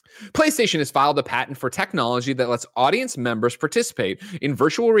 PlayStation has filed a patent for technology that lets audience members participate in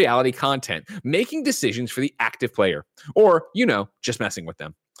virtual reality content, making decisions for the active player, or, just messing with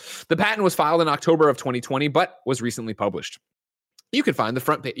them. The patent was filed in October of 2020, but was recently published. You can find the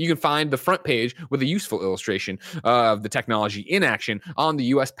front page. You can find the front page with a useful illustration of the technology in action on the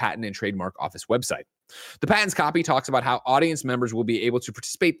U.S. Patent and Trademark Office website. The patent's copy talks about how audience members will be able to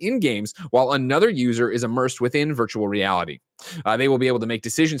participate in games while another user is immersed within virtual reality. They will be able to make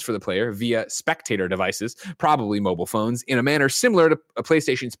decisions for the player via spectator devices, probably mobile phones, in a manner similar to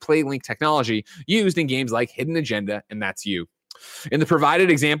PlayStation's PlayLink technology used in games like Hidden Agenda and That's You. In the provided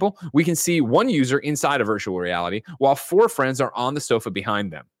example, we can see one user inside of virtual reality while 4 friends are on the sofa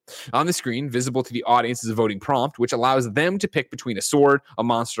behind them. On the screen, visible to the audience is a voting prompt, which allows them to pick between a sword, a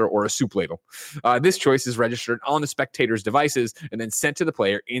monster, or a soup ladle. This choice is registered on the spectator's devices and then sent to the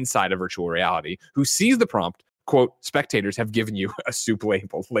player inside of virtual reality, who sees the prompt, quote, "Spectators have given you a soup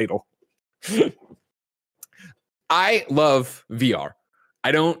ladle." I love VR.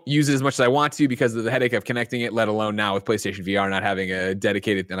 I don't use it as much as I want to because of the headache of connecting it, let alone now with PlayStation VR, not having a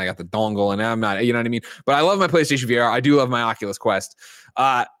dedicated, and I got the dongle and I'm not, you know what I mean? But I love my PlayStation VR. I do love my Oculus Quest.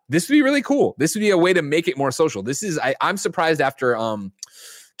 This would be really cool. This would be a way to make it more social. I'm surprised after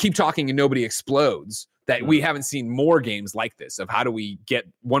Keep Talking and Nobody Explodes that we haven't seen more games like this of how do we get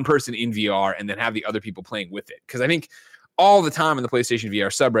one person in VR and then have the other people playing with it. Because I think all the time in the PlayStation VR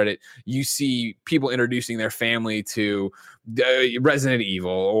subreddit, you see people introducing their family to Resident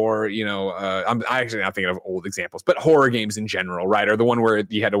Evil or, I'm actually not thinking of old examples, but horror games in general, right? Or the one where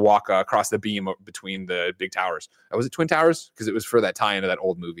you had to walk across the beam between the big towers. Was it Twin Towers? Because it was for that tie into that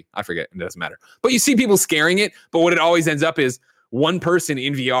old movie. I forget. It doesn't matter. But you see people scaring it. But what it always ends up is one person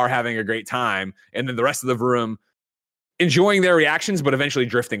in VR having a great time and then the rest of the room enjoying their reactions, but eventually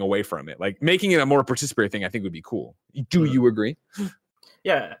drifting away from it. Like making it a more participatory thing, I think would be cool. Do you agree?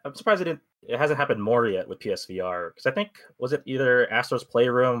 Yeah, I'm surprised it hasn't happened more yet with PSVR. Because I think, was it either Astro's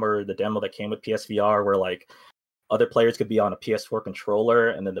Playroom or the demo that came with PSVR where like other players could be on a PS4 controller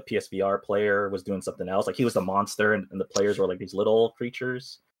and then the PSVR player was doing something else. Like he was the monster and the players were like these little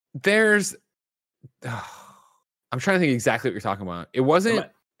creatures. I'm trying to think exactly what you're talking about. It wasn't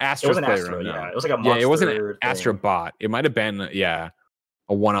Astro's Playroom. Yeah, it was like a monster. Yeah, it wasn't Astro Bot. It might have been,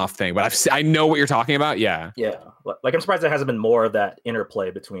 a one-off thing. But I know what you're talking about. Yeah. Yeah. Like I'm surprised there hasn't been more of that interplay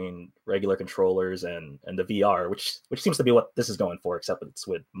between regular controllers and the VR, which seems to be what this is going for, except it's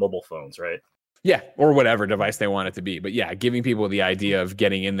with mobile phones, right? Yeah, or whatever device they want it to be. But yeah, giving people the idea of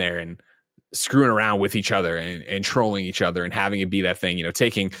getting in there and screwing around with each other and trolling each other and having it be that thing,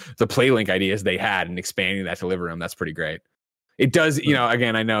 taking the PlayLink ideas they had and expanding that to Live Room. That's pretty great. It does,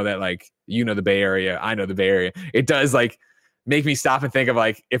 again, I know that the Bay Area, I know the Bay Area. It does make me stop and think of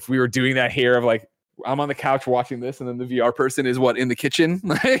if we were doing that here of I'm on the couch watching this and then the VR person is in the kitchen.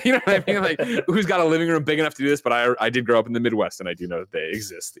 You know what I mean? Who's got a living room big enough to do this? But I did grow up in the Midwest and I do know that they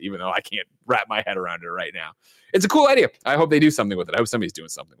exist, even though I can't wrap my head around it right now. It's a cool idea. I hope they do something with it. I hope somebody's doing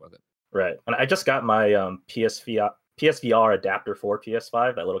something with it. Right. And I just got my PSVR adapter for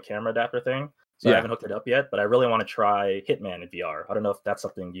PS5, that little camera adapter thing. So I haven't hooked it up yet, but I really want to try Hitman in VR. I don't know if that's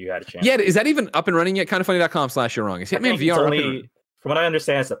something you had a chance. Yeah, is that even up and running yet? Kindoffunny.com/you're wrong. Is Hitman VR from what I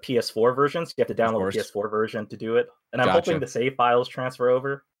understand, it's the PS4 version, so you have to download the PS4 version to do it. And I'm hoping the save files transfer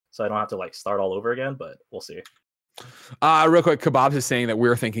over, so I don't have to start all over again, but we'll see. Real quick, Kebabs is saying that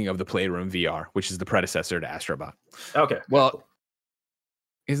we're thinking of the Playroom VR, which is the predecessor to Astrobot. Okay. Well,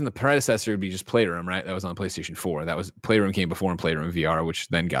 isn't the predecessor would be just Playroom, right? That was on PlayStation 4. That was Playroom came before in Playroom VR, which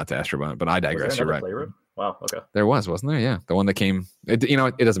then got to Astrobot. But I digress. You're right. Playroom? Wow. Okay. There wasn't there? Yeah, the one that came. It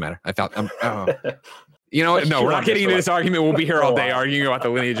doesn't matter. I thought. No, we're not getting into this argument. We'll be here all day arguing about the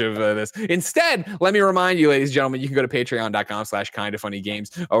lineage of this. Instead, let me remind you, ladies and gentlemen, you can go to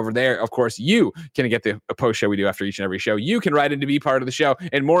patreon.com/kindoffunnygames. Over there, of course, you can get the post show we do after each and every show. You can write in to be part of the show.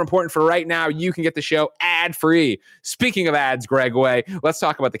 And more important for right now, you can get the show ad-free. Speaking of ads, Greg Way, let's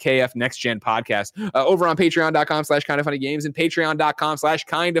talk about the KF Next Gen podcast over on patreon.com/kindoffunnygames and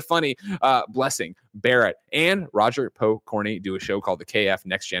patreon.com/kindoffunny. Blessing, Barrett, and Roger Poe Corney do a show called the KF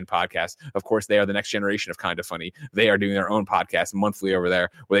Next Gen podcast. Of course, they are the next generation of Kind of Funny. They are doing their own podcast monthly over there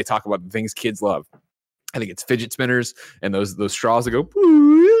where they talk about the things kids love. I think it's fidget spinners and those straws that go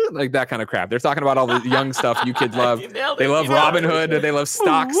like that kind of crap. They're talking about all the young stuff you kids love. They love Robinhood. They love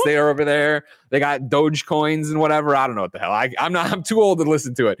stocks. They are over there. They got Doge coins and whatever. I don't know what the hell. I'm too old to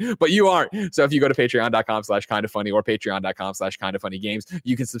listen to it, but you aren't. So if you go to patreon.com/kindoffunny or patreon.com/kindoffunnygames,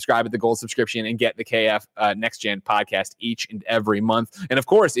 you can subscribe at the gold subscription and get the KF Next Gen podcast each and every month. And of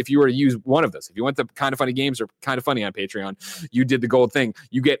course, if you were to use one of those, if you went to Kind of Funny Games or Kind of Funny on Patreon, you did the gold thing.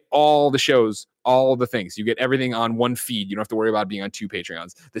 You get all the shows, all the things. You get everything on one feed. You don't have to worry about being on two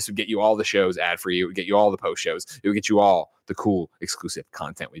Patreons. This would get you all the shows ad-free. It would get you all the post shows. It would get you all the cool exclusive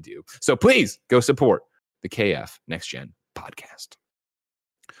content we do. So please go support the KF Next Gen podcast.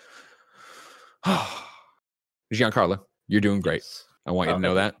 Giancarlo, you're doing great. I want you to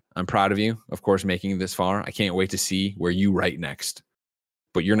know that. I'm proud of you, of course, making it this far. I can't wait to see where you write next.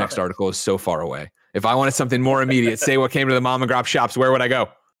 But your next article is so far away. If I wanted something more immediate, say what came to the mom and grop shops, where would I go?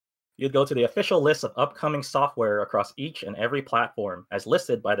 You'd go to the official list of upcoming software across each and every platform as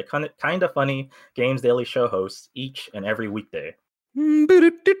listed by the Kind of Funny Games Daily Show hosts each and every weekday. Yeah.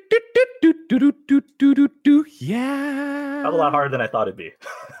 That was a lot harder than I thought it'd be.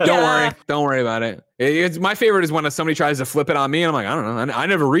 Don't worry about it. It's my favorite is when somebody tries to flip it on me and I'm like, I don't know. I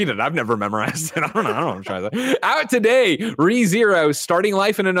never read it. I've never memorized it. I don't know. I'm trying that. Out today, ReZero, Starting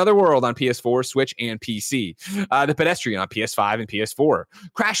Life in Another World on PS4, Switch, and PC. The Pedestrian on PS5 and PS4.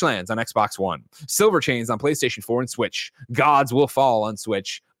 Crashlands on Xbox One. Silver Chains on PlayStation 4 and Switch. Gods Will Fall on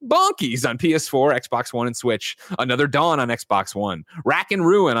Switch. Bonkies on PS4, Xbox One, and Switch. Another Dawn on Xbox One. Rack and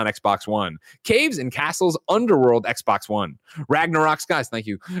Ruin on Xbox One. Caves and Castles Underworld, Xbox One. Ragnarok Skies, thank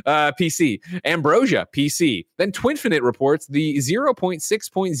you, PC. Ambrosia, PC. Then Twinfinite reports the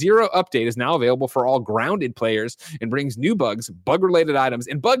 0.6.0 update is now available for all grounded players and brings new bugs, bug-related items,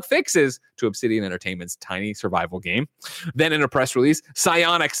 and bug fixes to Obsidian Entertainment's tiny survival game. Then in a press release,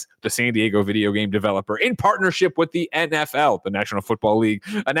 Psyonix, the San Diego video game developer, in partnership with the NFL, the National Football League,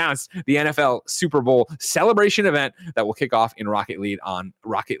 announced the NFL Super Bowl celebration event that will kick off in Rocket League. Oh,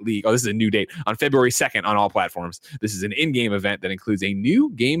 this is a new date on February 2nd on all platforms. This is an in-game event that includes a new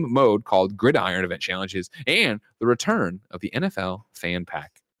game mode called Gridiron Event Challenges and the return of the NFL Fan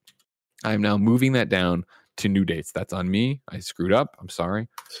Pack. I am now moving that down to new dates. That's on me. I screwed up. I'm sorry.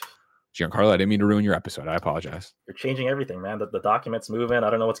 Giancarlo, I didn't mean to ruin your episode. I apologize. You're changing everything, man. The document's moving. I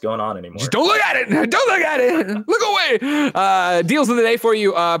don't know what's going on anymore. Just don't look at it. Don't look at it. Look away. Deals of the day for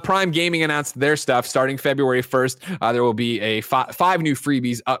you. Prime Gaming announced their stuff starting February 1st. There will be a five new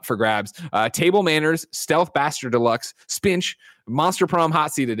freebies up for grabs. Table Manners, Stealth Bastard Deluxe, Spinch, Monster Prom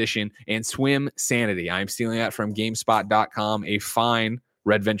Hot Seat Edition, and Swim Sanity. I'm stealing that from GameSpot.com, a fine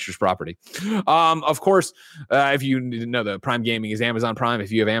Red Ventures property. Of course, if you know, the Prime Gaming is Amazon Prime.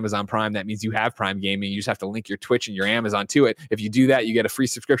 If you have Amazon Prime, that means you have Prime Gaming. You just have to link your Twitch and your Amazon to it. If you do that, you get a free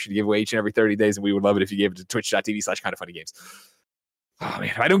subscription to give away each and every 30 days, and we would love it if you gave it to twitch.tv/kindoffunnygames. Oh man,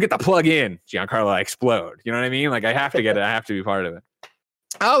 if I don't get the plug in, Giancarlo, I explode. You know what I mean? Like I have to get it. I have to be part of it.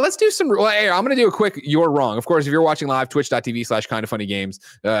 Oh, let's do some. Well, hey, I'm going to do a quick You're Wrong. Of course, if you're watching live,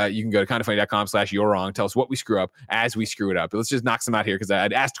 twitch.tv/kindoffunnygames, you can go to kindoffunny.com/You're Wrong. Tell us what we screw up as we screw it up. But let's just knock some out here because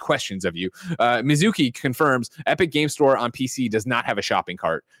I'd asked questions of you. Mizuki confirms Epic Game Store on PC does not have a shopping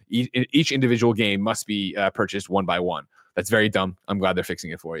cart. Each individual game must be purchased one by one. That's very dumb. I'm glad they're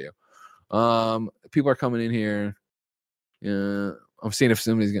fixing it for you. People are coming in here. Yeah. I'm seeing if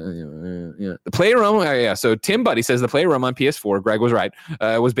somebody's gonna, the Playroom. So Tim Buddy says the Playroom on PS4. Greg was right.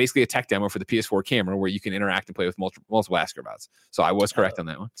 Was basically a tech demo for the PS4 camera where you can interact and play with multiple Astrobots. So I was correct on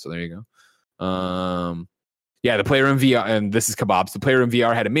that one. So there you go. The Playroom VR, and this is Kebabs. The Playroom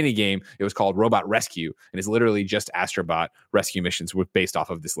VR had a mini game. It was called Robot Rescue, and it's literally just Astrobot rescue missions based off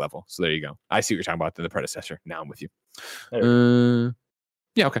of this level. So there you go. I see what you're talking about. The predecessor. Now I'm with you.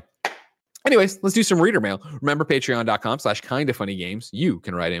 Yeah. Okay. Anyways, let's do some reader mail. Remember, patreon.com/kindoffunnygames. You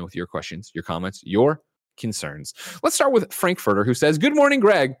can write in with your questions, your comments, your concerns. Let's start with Frankfurter, who says, good morning,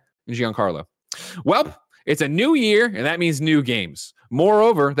 Greg and Giancarlo. Well, it's a new year, and that means new games.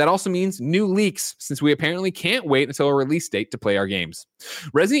 Moreover, that also means new leaks, since we apparently can't wait until a release date to play our games.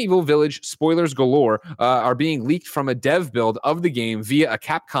 Resident Evil Village spoilers galore are being leaked from a dev build of the game via a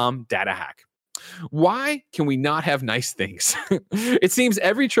Capcom data hack. Why can we not have nice things? It seems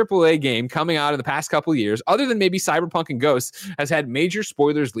every AAA game coming out in the past couple of years, other than maybe Cyberpunk and Ghosts, has had major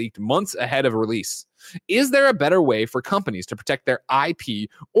spoilers leaked months ahead of release. Is there a better way for companies to protect their IP,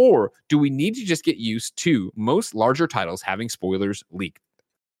 or do we need to just get used to most larger titles having spoilers leaked?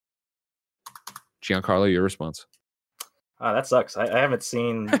 Giancarlo, your response. That sucks. I haven't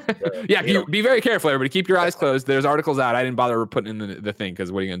seen. Be very careful, everybody. Keep your eyes closed. There's articles out. I didn't bother putting in the thing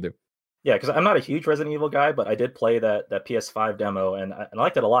because what are you going to do? Yeah, because I'm not a huge Resident Evil guy, but I did play that PS5 demo, and I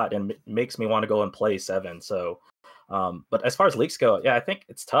liked it a lot, and it makes me want to go and play 7. So, but as far as leaks go, yeah, I think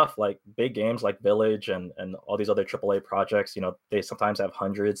it's tough. Like big games like Village and all these other AAA projects, they sometimes have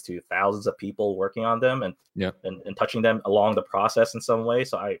hundreds to thousands of people working on them and touching them along the process in some way.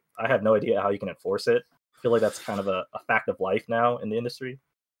 So I have no idea how you can enforce it. I feel like that's kind of a fact of life now in the industry.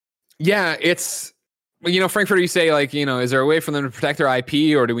 Yeah, it's. Frankfurt, you say, is there a way for them to protect their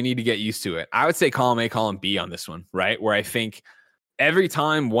IP, or do we need to get used to it? I would say column A, column B on this one, right? Where I think every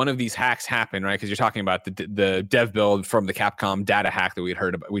time one of these hacks happen, right? Because you're talking about the dev build from the Capcom data hack that we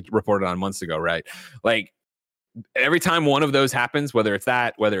reported on months ago, right? Like every time one of those happens, whether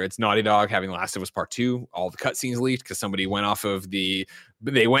it's Naughty Dog having Last of Us Part 2, all the cutscenes leaked because somebody went off of they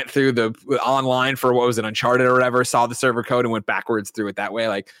went through the online for what was it, Uncharted or whatever, saw the server code and went backwards through it that way.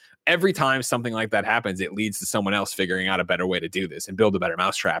 Like, every time something like that happens, it leads to someone else figuring out a better way to do this and build a better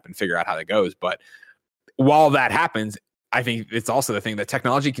mousetrap and figure out how that goes. But while that happens, I think it's also the thing that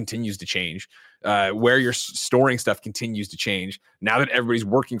technology continues to change. Where you're storing stuff continues to change. Now that everybody's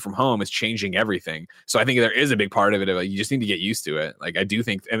working from home, it's changing everything. So I think there is a big part of it. You just need to get used to it. Like I do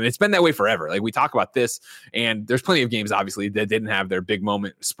think, and it's been that way forever. Like we talk about this, and there's plenty of games obviously that didn't have their big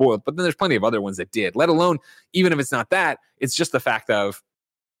moment spoiled, but then there's plenty of other ones that did. Let alone, even if it's not that, it's just the fact of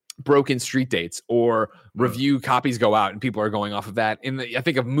broken street dates or review copies go out and people are going off of that. I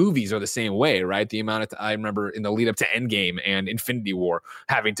think of movies are the same way, right? The amount of I remember in the lead up to Endgame and Infinity War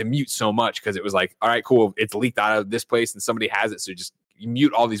having to mute so much because it was like, all right, cool, it's leaked out of this place and somebody has it, so just you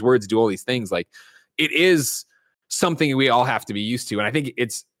mute all these words, do all these things. Like it is something we all have to be used to, and I think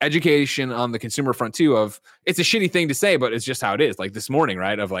it's education on the consumer front too. Of it's a shitty thing to say, but it's just how it is. Like this morning,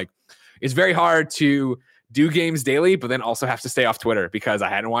 right? Of like it's very hard to do games daily, but then also have to stay off Twitter because I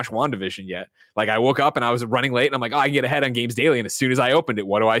hadn't watched WandaVision yet. Like I woke up and I was running late and I'm like, I can get ahead on games daily. And as soon as I opened it,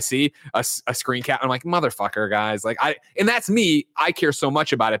 what do I see? A screen cap. I'm like, motherfucker, guys. And that's me. I care so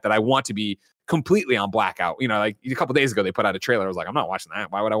much about it that I want to be completely on blackout. Like a couple days ago, they put out a trailer. I was like, I'm not watching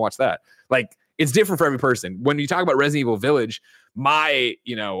that. Why would I watch that? Like it's different for every person. When you talk about Resident Evil Village, my,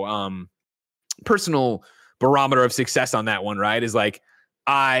 personal barometer of success on that one, right, is like,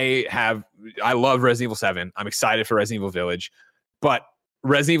 I love Resident Evil 7. I'm excited for Resident Evil Village, but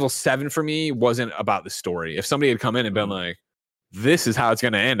Resident Evil 7 for me wasn't about the story. If somebody had come in and been like, this is how it's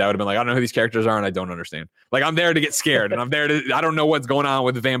going to end, I would have been like, I don't know who these characters are and I don't understand. Like I'm there to get scared and I don't know what's going on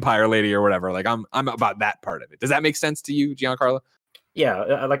with the vampire lady or whatever. Like I'm about that part of it. Does that make sense to you, Giancarlo?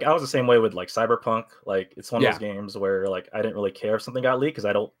 Yeah, like I was the same way with like Cyberpunk. Like it's one of those games where like I didn't really care if something got leaked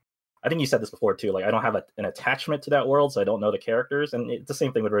because I think you said this before too. Like I don't have an attachment to that world, so I don't know the characters. And it's the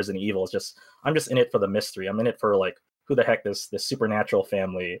same thing with Resident Evil. It's just I'm just in it for the mystery. I'm in it for like who the heck this supernatural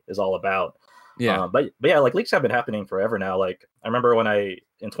family is all about. Yeah. But yeah, like leaks have been happening forever now. Like I remember in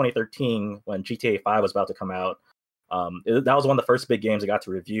 2013 when GTA 5 was about to come out, that was one of the first big games I got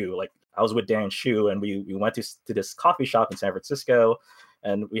to review. Like I was with Dan Shu and we went to this coffee shop in San Francisco.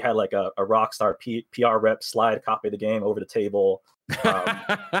 and we had like a Rockstar PR rep slide a copy of the game over the table.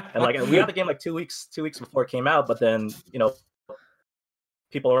 And like we had the game like 2 weeks before it came out, but then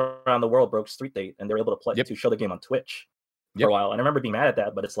people around the world broke Street Date and they were able to play to show the game on Twitch for a while. And I remember being mad at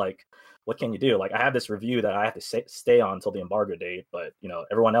that, but it's like, what can you do? Like, I have this review that I have to stay on until the embargo date, but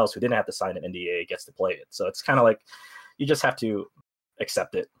everyone else who didn't have to sign an NDA gets to play it. So it's kind of like you just have to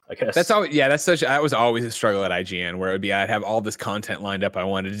accept it, I guess. That was always a struggle at IGN, where it would be I'd have all this content lined up I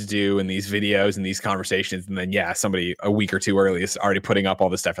wanted to do and these videos and these conversations, and then somebody a week or two early is already putting up all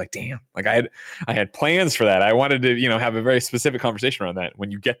this stuff. Like, damn, like I had plans for that. I wanted to have a very specific conversation around that when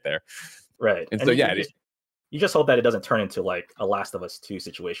you get there, right? And so you just hope that it doesn't turn into like a Last of Us 2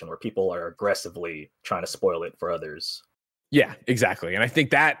 situation where people are aggressively trying to spoil it for others. Yeah, exactly. And I think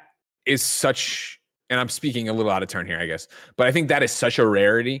that is such, and I'm speaking a little out of turn here, I guess, but I think that is such a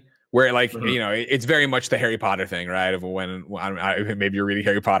rarity where like, it's very much the Harry Potter thing, right? Of when maybe you're reading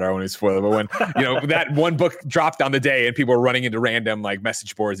Harry Potter, I won't spoil it, but when, that one book dropped on the day and people were running into random like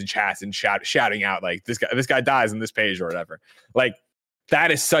message boards and chats and shouting out like this guy dies on this page or whatever. Like, that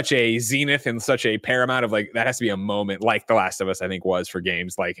is such a zenith and such a paramount of like, that has to be a moment like The Last of Us, I think, was for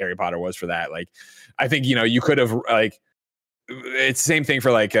games, like Harry Potter was for that. Like, I think, you could have like, it's the same thing for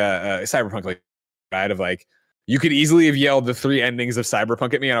like Cyberpunk, like, right? Of like, you could easily have yelled the 3 endings of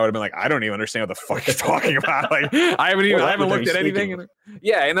Cyberpunk at me and I would have been like, I don't even understand what the fuck you're talking about. Like, I haven't looked at anything.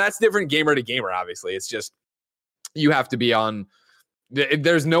 And that's different gamer to gamer, obviously. It's just, you have to be on,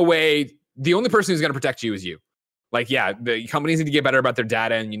 there's no way, the only person who's going to protect you is you. Like, the companies need to get better about their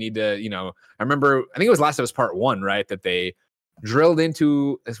data, and you need to, I remember, I think it was Last of Us Part 1, right? That they drilled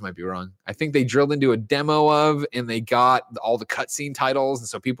into, this might be wrong, I think they drilled into a demo of, and they got all the cutscene titles, and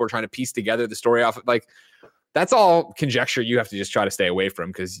so people were trying to piece together the story off. Like, that's all conjecture you have to just try to stay away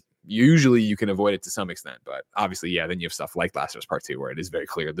from, because usually you can avoid it to some extent. But obviously, then you have stuff like Last of Us Part 2, where it is very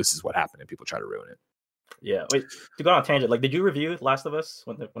clear this is what happened, and people try to ruin it. Yeah. Wait, to go on a tangent, like, did you review Last of Us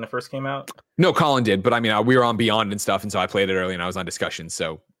when it first came out? No, Colin did, but I mean, we were on Beyond and stuff, and so I played it early, and I was on discussion,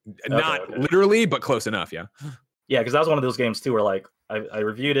 so not literally, but close enough. Yeah, because that was one of those games too, where like I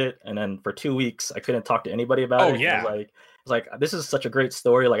reviewed it, and then for 2 weeks I couldn't talk to anybody about it. Yeah, it's like this is such a great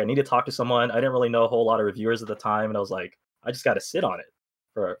story. Like, I need to talk to someone. I didn't really know a whole lot of reviewers at the time, and I was like, I just got to sit on it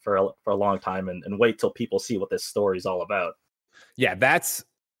for a long time and wait till people see what this story is all about. Yeah,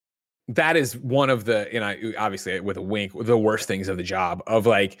 that is one of the, obviously with a wink, the worst things of the job of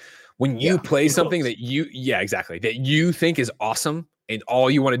like, when you play something that that you think is awesome and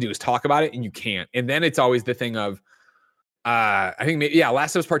all you want to do is talk about it and you can't. And then it's always the thing of, I think maybe,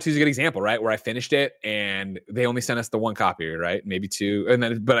 Last of Us Part 2 is a good example, right? Where I finished it and they only sent us the 1 copy, right? Maybe 2. And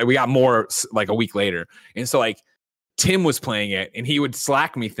then, but we got more like a week later. And so like, Tim was playing it and he would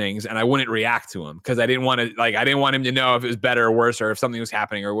Slack me things and I wouldn't react to him because I didn't want him to know if it was better or worse or if something was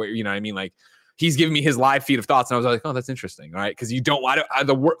happening or what, what I mean? Like, he's giving me his live feed of thoughts and I was like, oh, that's interesting. All right. Cause you don't want to,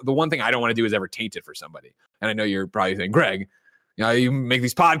 the one thing I don't want to do is ever taint it for somebody. And I know you're probably saying, Greg, you make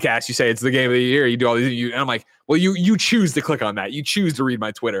these podcasts, you say it's the game of the year, you do all these, and I'm like, well, you choose to click on that. You choose to read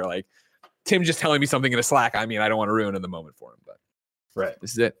my Twitter. Like, Tim just telling me something in a Slack. I mean, I don't want to ruin the moment for him, but right.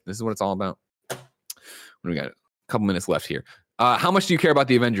 This is it. This is what it's all about. What do we got? Couple minutes left here. How much do you care about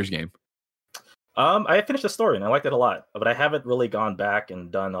the Avengers game? I finished the story and I liked it a lot, but I haven't really gone back and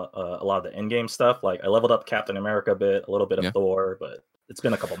done a lot of the in-game stuff. Like, I leveled up Captain America a bit, a little bit of Thor, but it's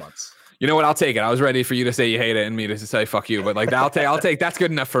been a couple months. You know what? I'll take it. I was ready for you to say you hate it and me to say fuck you, but like, I'll take. That's good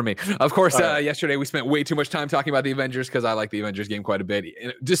enough for me. Of course, yesterday we spent way too much time talking about the Avengers because I like the Avengers game quite a bit,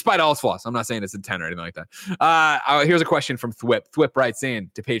 despite all its flaws. I'm not saying it's a 10 or anything like that. Here's a question from Thwip. Thwip writes in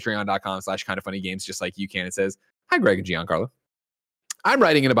to patreon.com/kindoffunnygames, just like you can. It says, hi, Greg and Giancarlo. I'm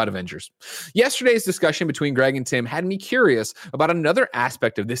writing in about Avengers. Yesterday's discussion between Greg and Tim had me curious about another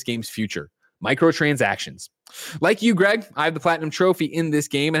aspect of this game's future: microtransactions. Like you, Greg, I have the Platinum Trophy in this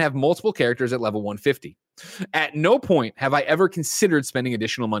game and have multiple characters at level 150. At no point have I ever considered spending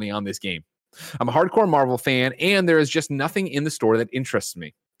additional money on this game. I'm a hardcore Marvel fan, and there is just nothing in the store that interests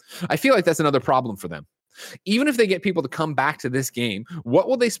me. I feel like that's another problem for them. Even if they get people to come back to this game, what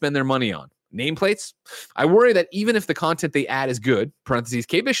will they spend their money on? Nameplates? I worry that even if the content they add is good, parentheses,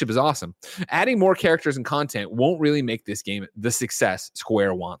 Kate Bishop is awesome, adding more characters and content won't really make this game the success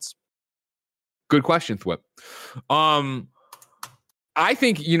Square wants. Good question, Thwip. I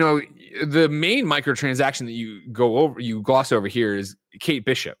think, the main microtransaction that you gloss over here is Kate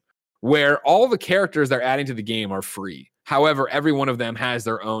Bishop, where all the characters they're adding to the game are free. However, every one of them has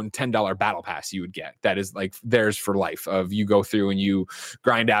their own $10 battle pass you would get. That is like theirs for life. Of you go through and you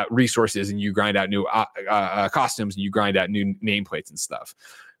grind out resources and you grind out new costumes and you grind out new nameplates and stuff.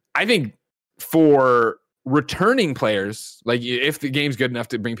 I think for returning players, like if the game's good enough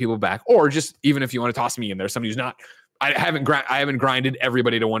to bring people back, or just even if you want to toss me in there, somebody who's not, I haven't grinded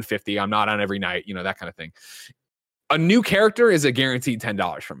everybody to 150. I'm not on every night, that kind of thing. A new character is a guaranteed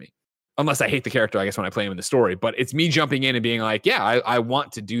 $10 from me. Unless I hate the character, I guess, when I play him in the story. But it's me jumping in and being like, yeah, I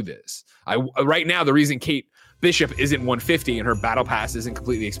want to do this. Right now, the reason Kate Bishop isn't 150 and her battle pass isn't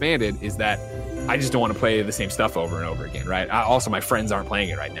completely expanded is that I just don't want to play the same stuff over and over again, right? Also, my friends aren't playing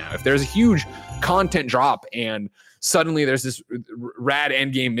it right now. If there's a huge content drop and suddenly there's this rad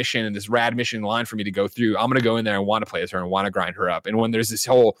endgame mission and this rad mission line for me to go through, I'm going to go in there and want to play as her and want to grind her up. And when there's this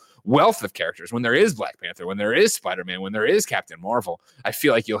whole wealth of characters, when there is Black Panther, when there is Spider-Man, when there is Captain Marvel, I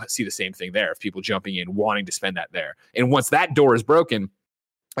feel like you'll see the same thing there of people jumping in, wanting to spend that there. And once that door is broken,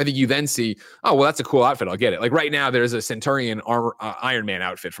 I think you then see, oh, well, that's a cool outfit. I'll get it. Like right now, there's a Centurion Iron Man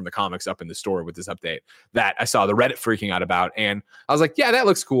outfit from the comics up in the store with this update that I saw the Reddit freaking out about. And I was like, yeah, that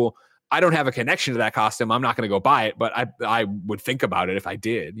looks cool. I don't have a connection to that costume. I'm not going to go buy it, but I would think about it if I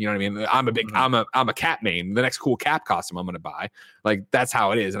did. You know what I mean? I'm a Cap main. The next cool Cap costume I'm going to buy. Like that's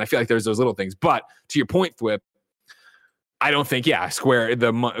how it is. And I feel like there's those little things. But to your point, Thwip, I don't think, Square,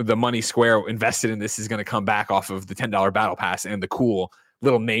 the money Square invested in this is going to come back off of the $10 battle pass and the cool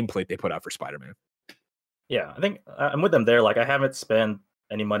little nameplate they put out for Spider-Man. Yeah, I think I'm with them there. Like I haven't spent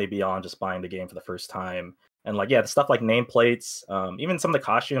any money beyond just buying the game for the first time. And like, the stuff like nameplates, even some of the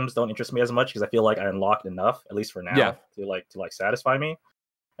costumes don't interest me as much because I feel like I unlocked enough, at least for now, to satisfy me.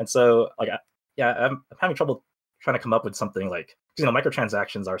 And so like, I'm having trouble trying to come up with something like, because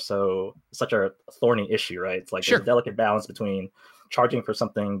microtransactions are such a thorny issue, right? It's like there's a delicate balance between charging for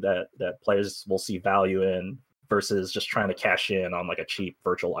something that players will see value in versus just trying to cash in on like a cheap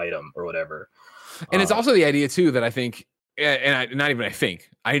virtual item or whatever. And it's also the idea too that I think, I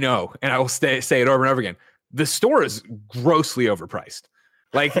know, and I will say it over and over again. The store is grossly overpriced.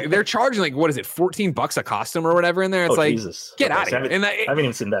 Like they're charging like, what is it, $14 a costume or whatever in there? It's like, Jesus. Get out of here. I haven't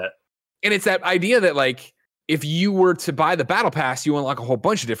even seen that. And it's that idea that like, if you were to buy the battle pass, you unlock a whole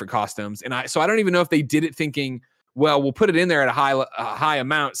bunch of different costumes. And so I don't even know if they did it thinking, well, we'll put it in there at a high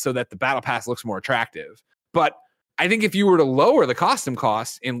amount so that the battle pass looks more attractive. But I think if you were to lower the costume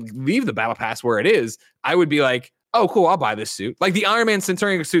cost and leave the battle pass where it is, I would be like, oh, cool, I'll buy this suit. Like the Iron Man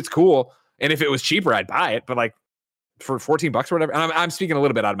Centurion suit's cool. And if it was cheaper, I'd buy it. But like for $14 or whatever, and I'm speaking a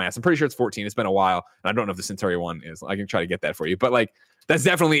little bit out of my ass. I'm pretty sure it's 14. It's been a while. And I don't know if the Centurion one is. I can try to get that for you. But like, that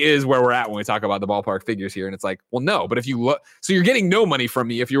definitely is where we're at when we talk about the ballpark figures here. And it's like, well, no, but if you look, so you're getting no money from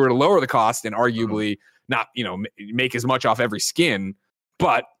me if you were to lower the cost and arguably not, make as much off every skin,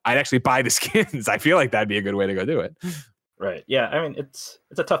 but I'd actually buy the skins. I feel like that'd be a good way to go do it. Right. Yeah. I mean, it's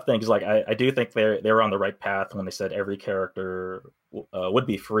a tough thing because like I do think they were on the right path when they said every character would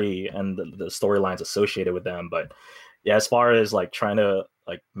be free and the storylines associated with them. But yeah, as far as like trying to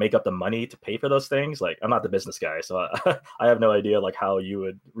like make up the money to pay for those things, like I'm not the business guy, so I have no idea like how you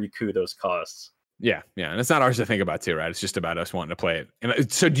would recoup those costs. Yeah, and it's not ours to think about too, right? It's just about us wanting to play it.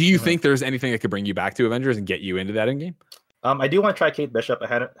 And so, do you think there's anything that could bring you back to Avengers and get you into that in game? I do want to try Kate Bishop.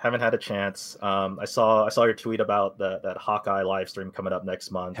 I haven't had a chance. I saw your tweet about that Hawkeye live stream coming up next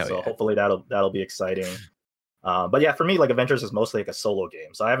month. Hopefully that'll be exciting. But yeah, for me, like Avengers is mostly like a solo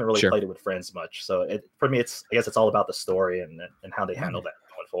game, so I haven't really played it with friends much. So for me, I guess it's all about the story and how they handle that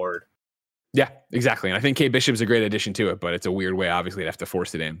going forward. Yeah, exactly. And I think Kate Bishop's a great addition to it, but it's a weird way, obviously, to have to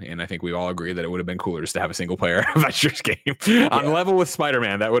force it in. And I think we all agree that it would have been cooler just to have a single player Avengers game on level with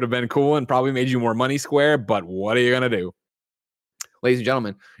Spider-Man. That would have been cool and probably made you more money Square. But what are you gonna do? Ladies and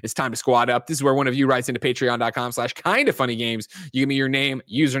gentlemen, it's time to squad up. This is where one of you writes into patreon.com/kindafunnygames. You give me your name,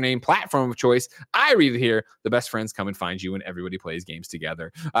 username, platform of choice. I read it here. The best friends come and find you, and everybody plays games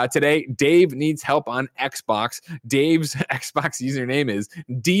together. Today, Dave needs help on Xbox. Dave's Xbox username is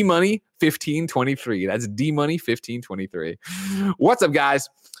dmoney1523. That's dmoney1523. What's up, guys?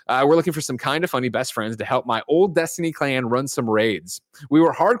 We're looking for some kind of funny best friends to help my old Destiny clan run some raids. We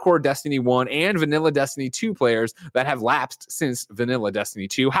were hardcore Destiny 1 and vanilla Destiny 2 players that have lapsed since vanilla Destiny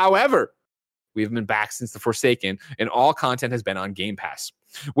 2. However, we have been back since the Forsaken, and all content has been on Game Pass.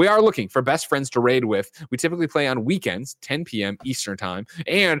 We are looking for best friends to raid with. We typically play on weekends, 10 p.m. Eastern time,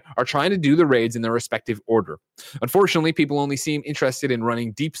 and are trying to do the raids in their respective order. Unfortunately, people only seem interested in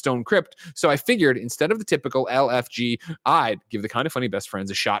running Deepstone Crypt, so I figured instead of the typical LFG, I'd give the Kind of Funny best friends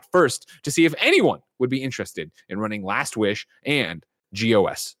a shot first to see if anyone would be interested in running Last Wish and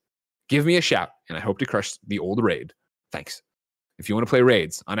GOS. Give me a shout, and I hope to crush the old raid. Thanks. If you want to play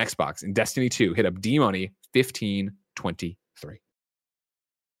raids on Xbox in Destiny 2, hit up dmoney1523.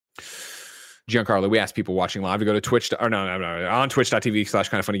 Giancarlo, we asked people watching live to go to Twitch, on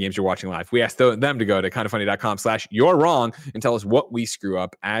twitch.tv/kindoffunnygames you're watching live. We asked them to go to kindoffunny.com/you're wrong and tell us what we screw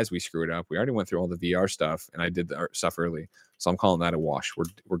up as we screw it up. We already went through all the VR stuff, and I did the stuff early. So I'm calling that a wash.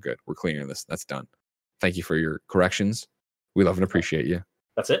 We're good. We're clearing this. That's done. Thank you for your corrections. We love and appreciate you.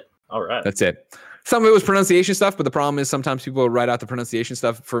 That's it? All right. That's it. Some of it was pronunciation stuff, but the problem is sometimes people write out the pronunciation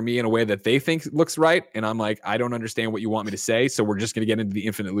stuff for me in a way that they think looks right. And I'm like, I don't understand what you want me to say. So we're just going to get into the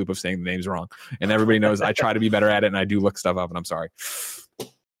infinite loop of saying the name's wrong. And everybody knows I try to be better at it, and I do look stuff up, and I'm sorry.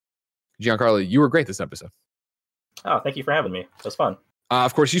 Giancarlo, you were great this episode. Oh, thank you for having me. It was fun.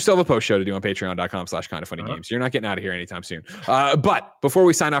 Of course, you still have a post show to do on patreon.com/kindoffunnygames. You're not getting out of here anytime soon. But before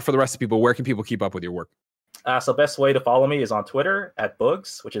we sign off for the rest of people, where can people keep up with your work? So best way to follow me is on Twitter at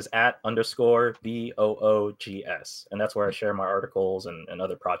Boogs, which is @_BOOGS. And that's where I share my articles and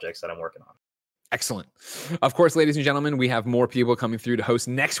other projects that I'm working on. Excellent. Of course, ladies and gentlemen, we have more people coming through to host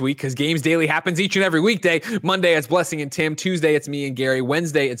next week because Games Daily happens each and every weekday. Monday, it's Blessing and Tim. Tuesday, it's me and Gary.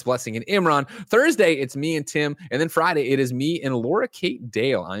 Wednesday, it's Blessing and Imran. Thursday, it's me and Tim. And then Friday, it is me and Laura Kate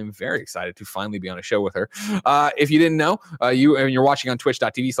Dale. I'm very excited to finally be on a show with her. If you didn't know, you're watching on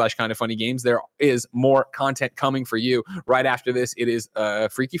twitch.tv/kindoffunnygames. There is more content coming for you. Right after this, it is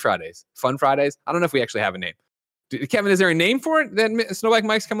Freaky Fridays, Fun Fridays. I don't know if we actually have a name. Kevin, is there a name for it that Snowbike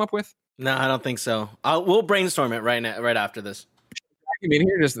Mike's come up with? No, I don't think so. We'll brainstorm it right after this. You mean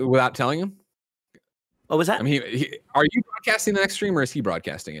here just without telling him? What was that? I mean, are you broadcasting the next stream or is he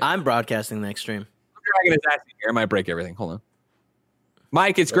broadcasting it? I'm broadcasting the next stream. I'm dragging his ass in here. I might break everything. Hold on.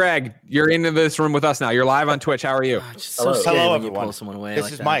 Mike, it's Greg. You're into this room with us now. You're live on Twitch. How are you? Hello, everyone. You pull someone away.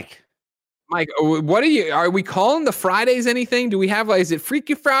 This is Mike. Mike, what are we calling the Fridays anything? Do we have, is it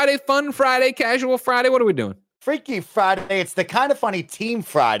Freaky Friday, Fun Friday, Casual Friday? What are we doing? Freaky Friday. It's the Kind of Funny Team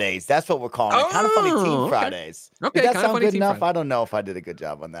Fridays. That's what we're calling it. Kind of Funny Team Fridays. Okay. Did that sound good enough? I don't know if I did a good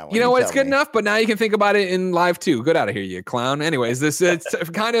job on that one. You know what? It's good enough, but now you can think about it in live too. Good out of here, you clown. Anyways, it's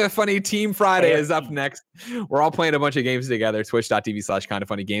Kind of Funny Team Friday is up next. We're all playing a bunch of games together.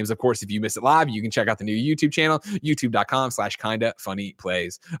 Twitch.tv/kindoffunnygames. Of course, if you miss it live, you can check out the new YouTube channel,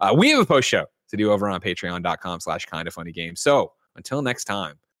 youtube.com/kindoffunnyplays. We have a post show to do over on patreon.com/kindoffunnygames. So until next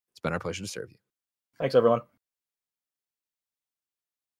time, it's been our pleasure to serve you. Thanks, everyone.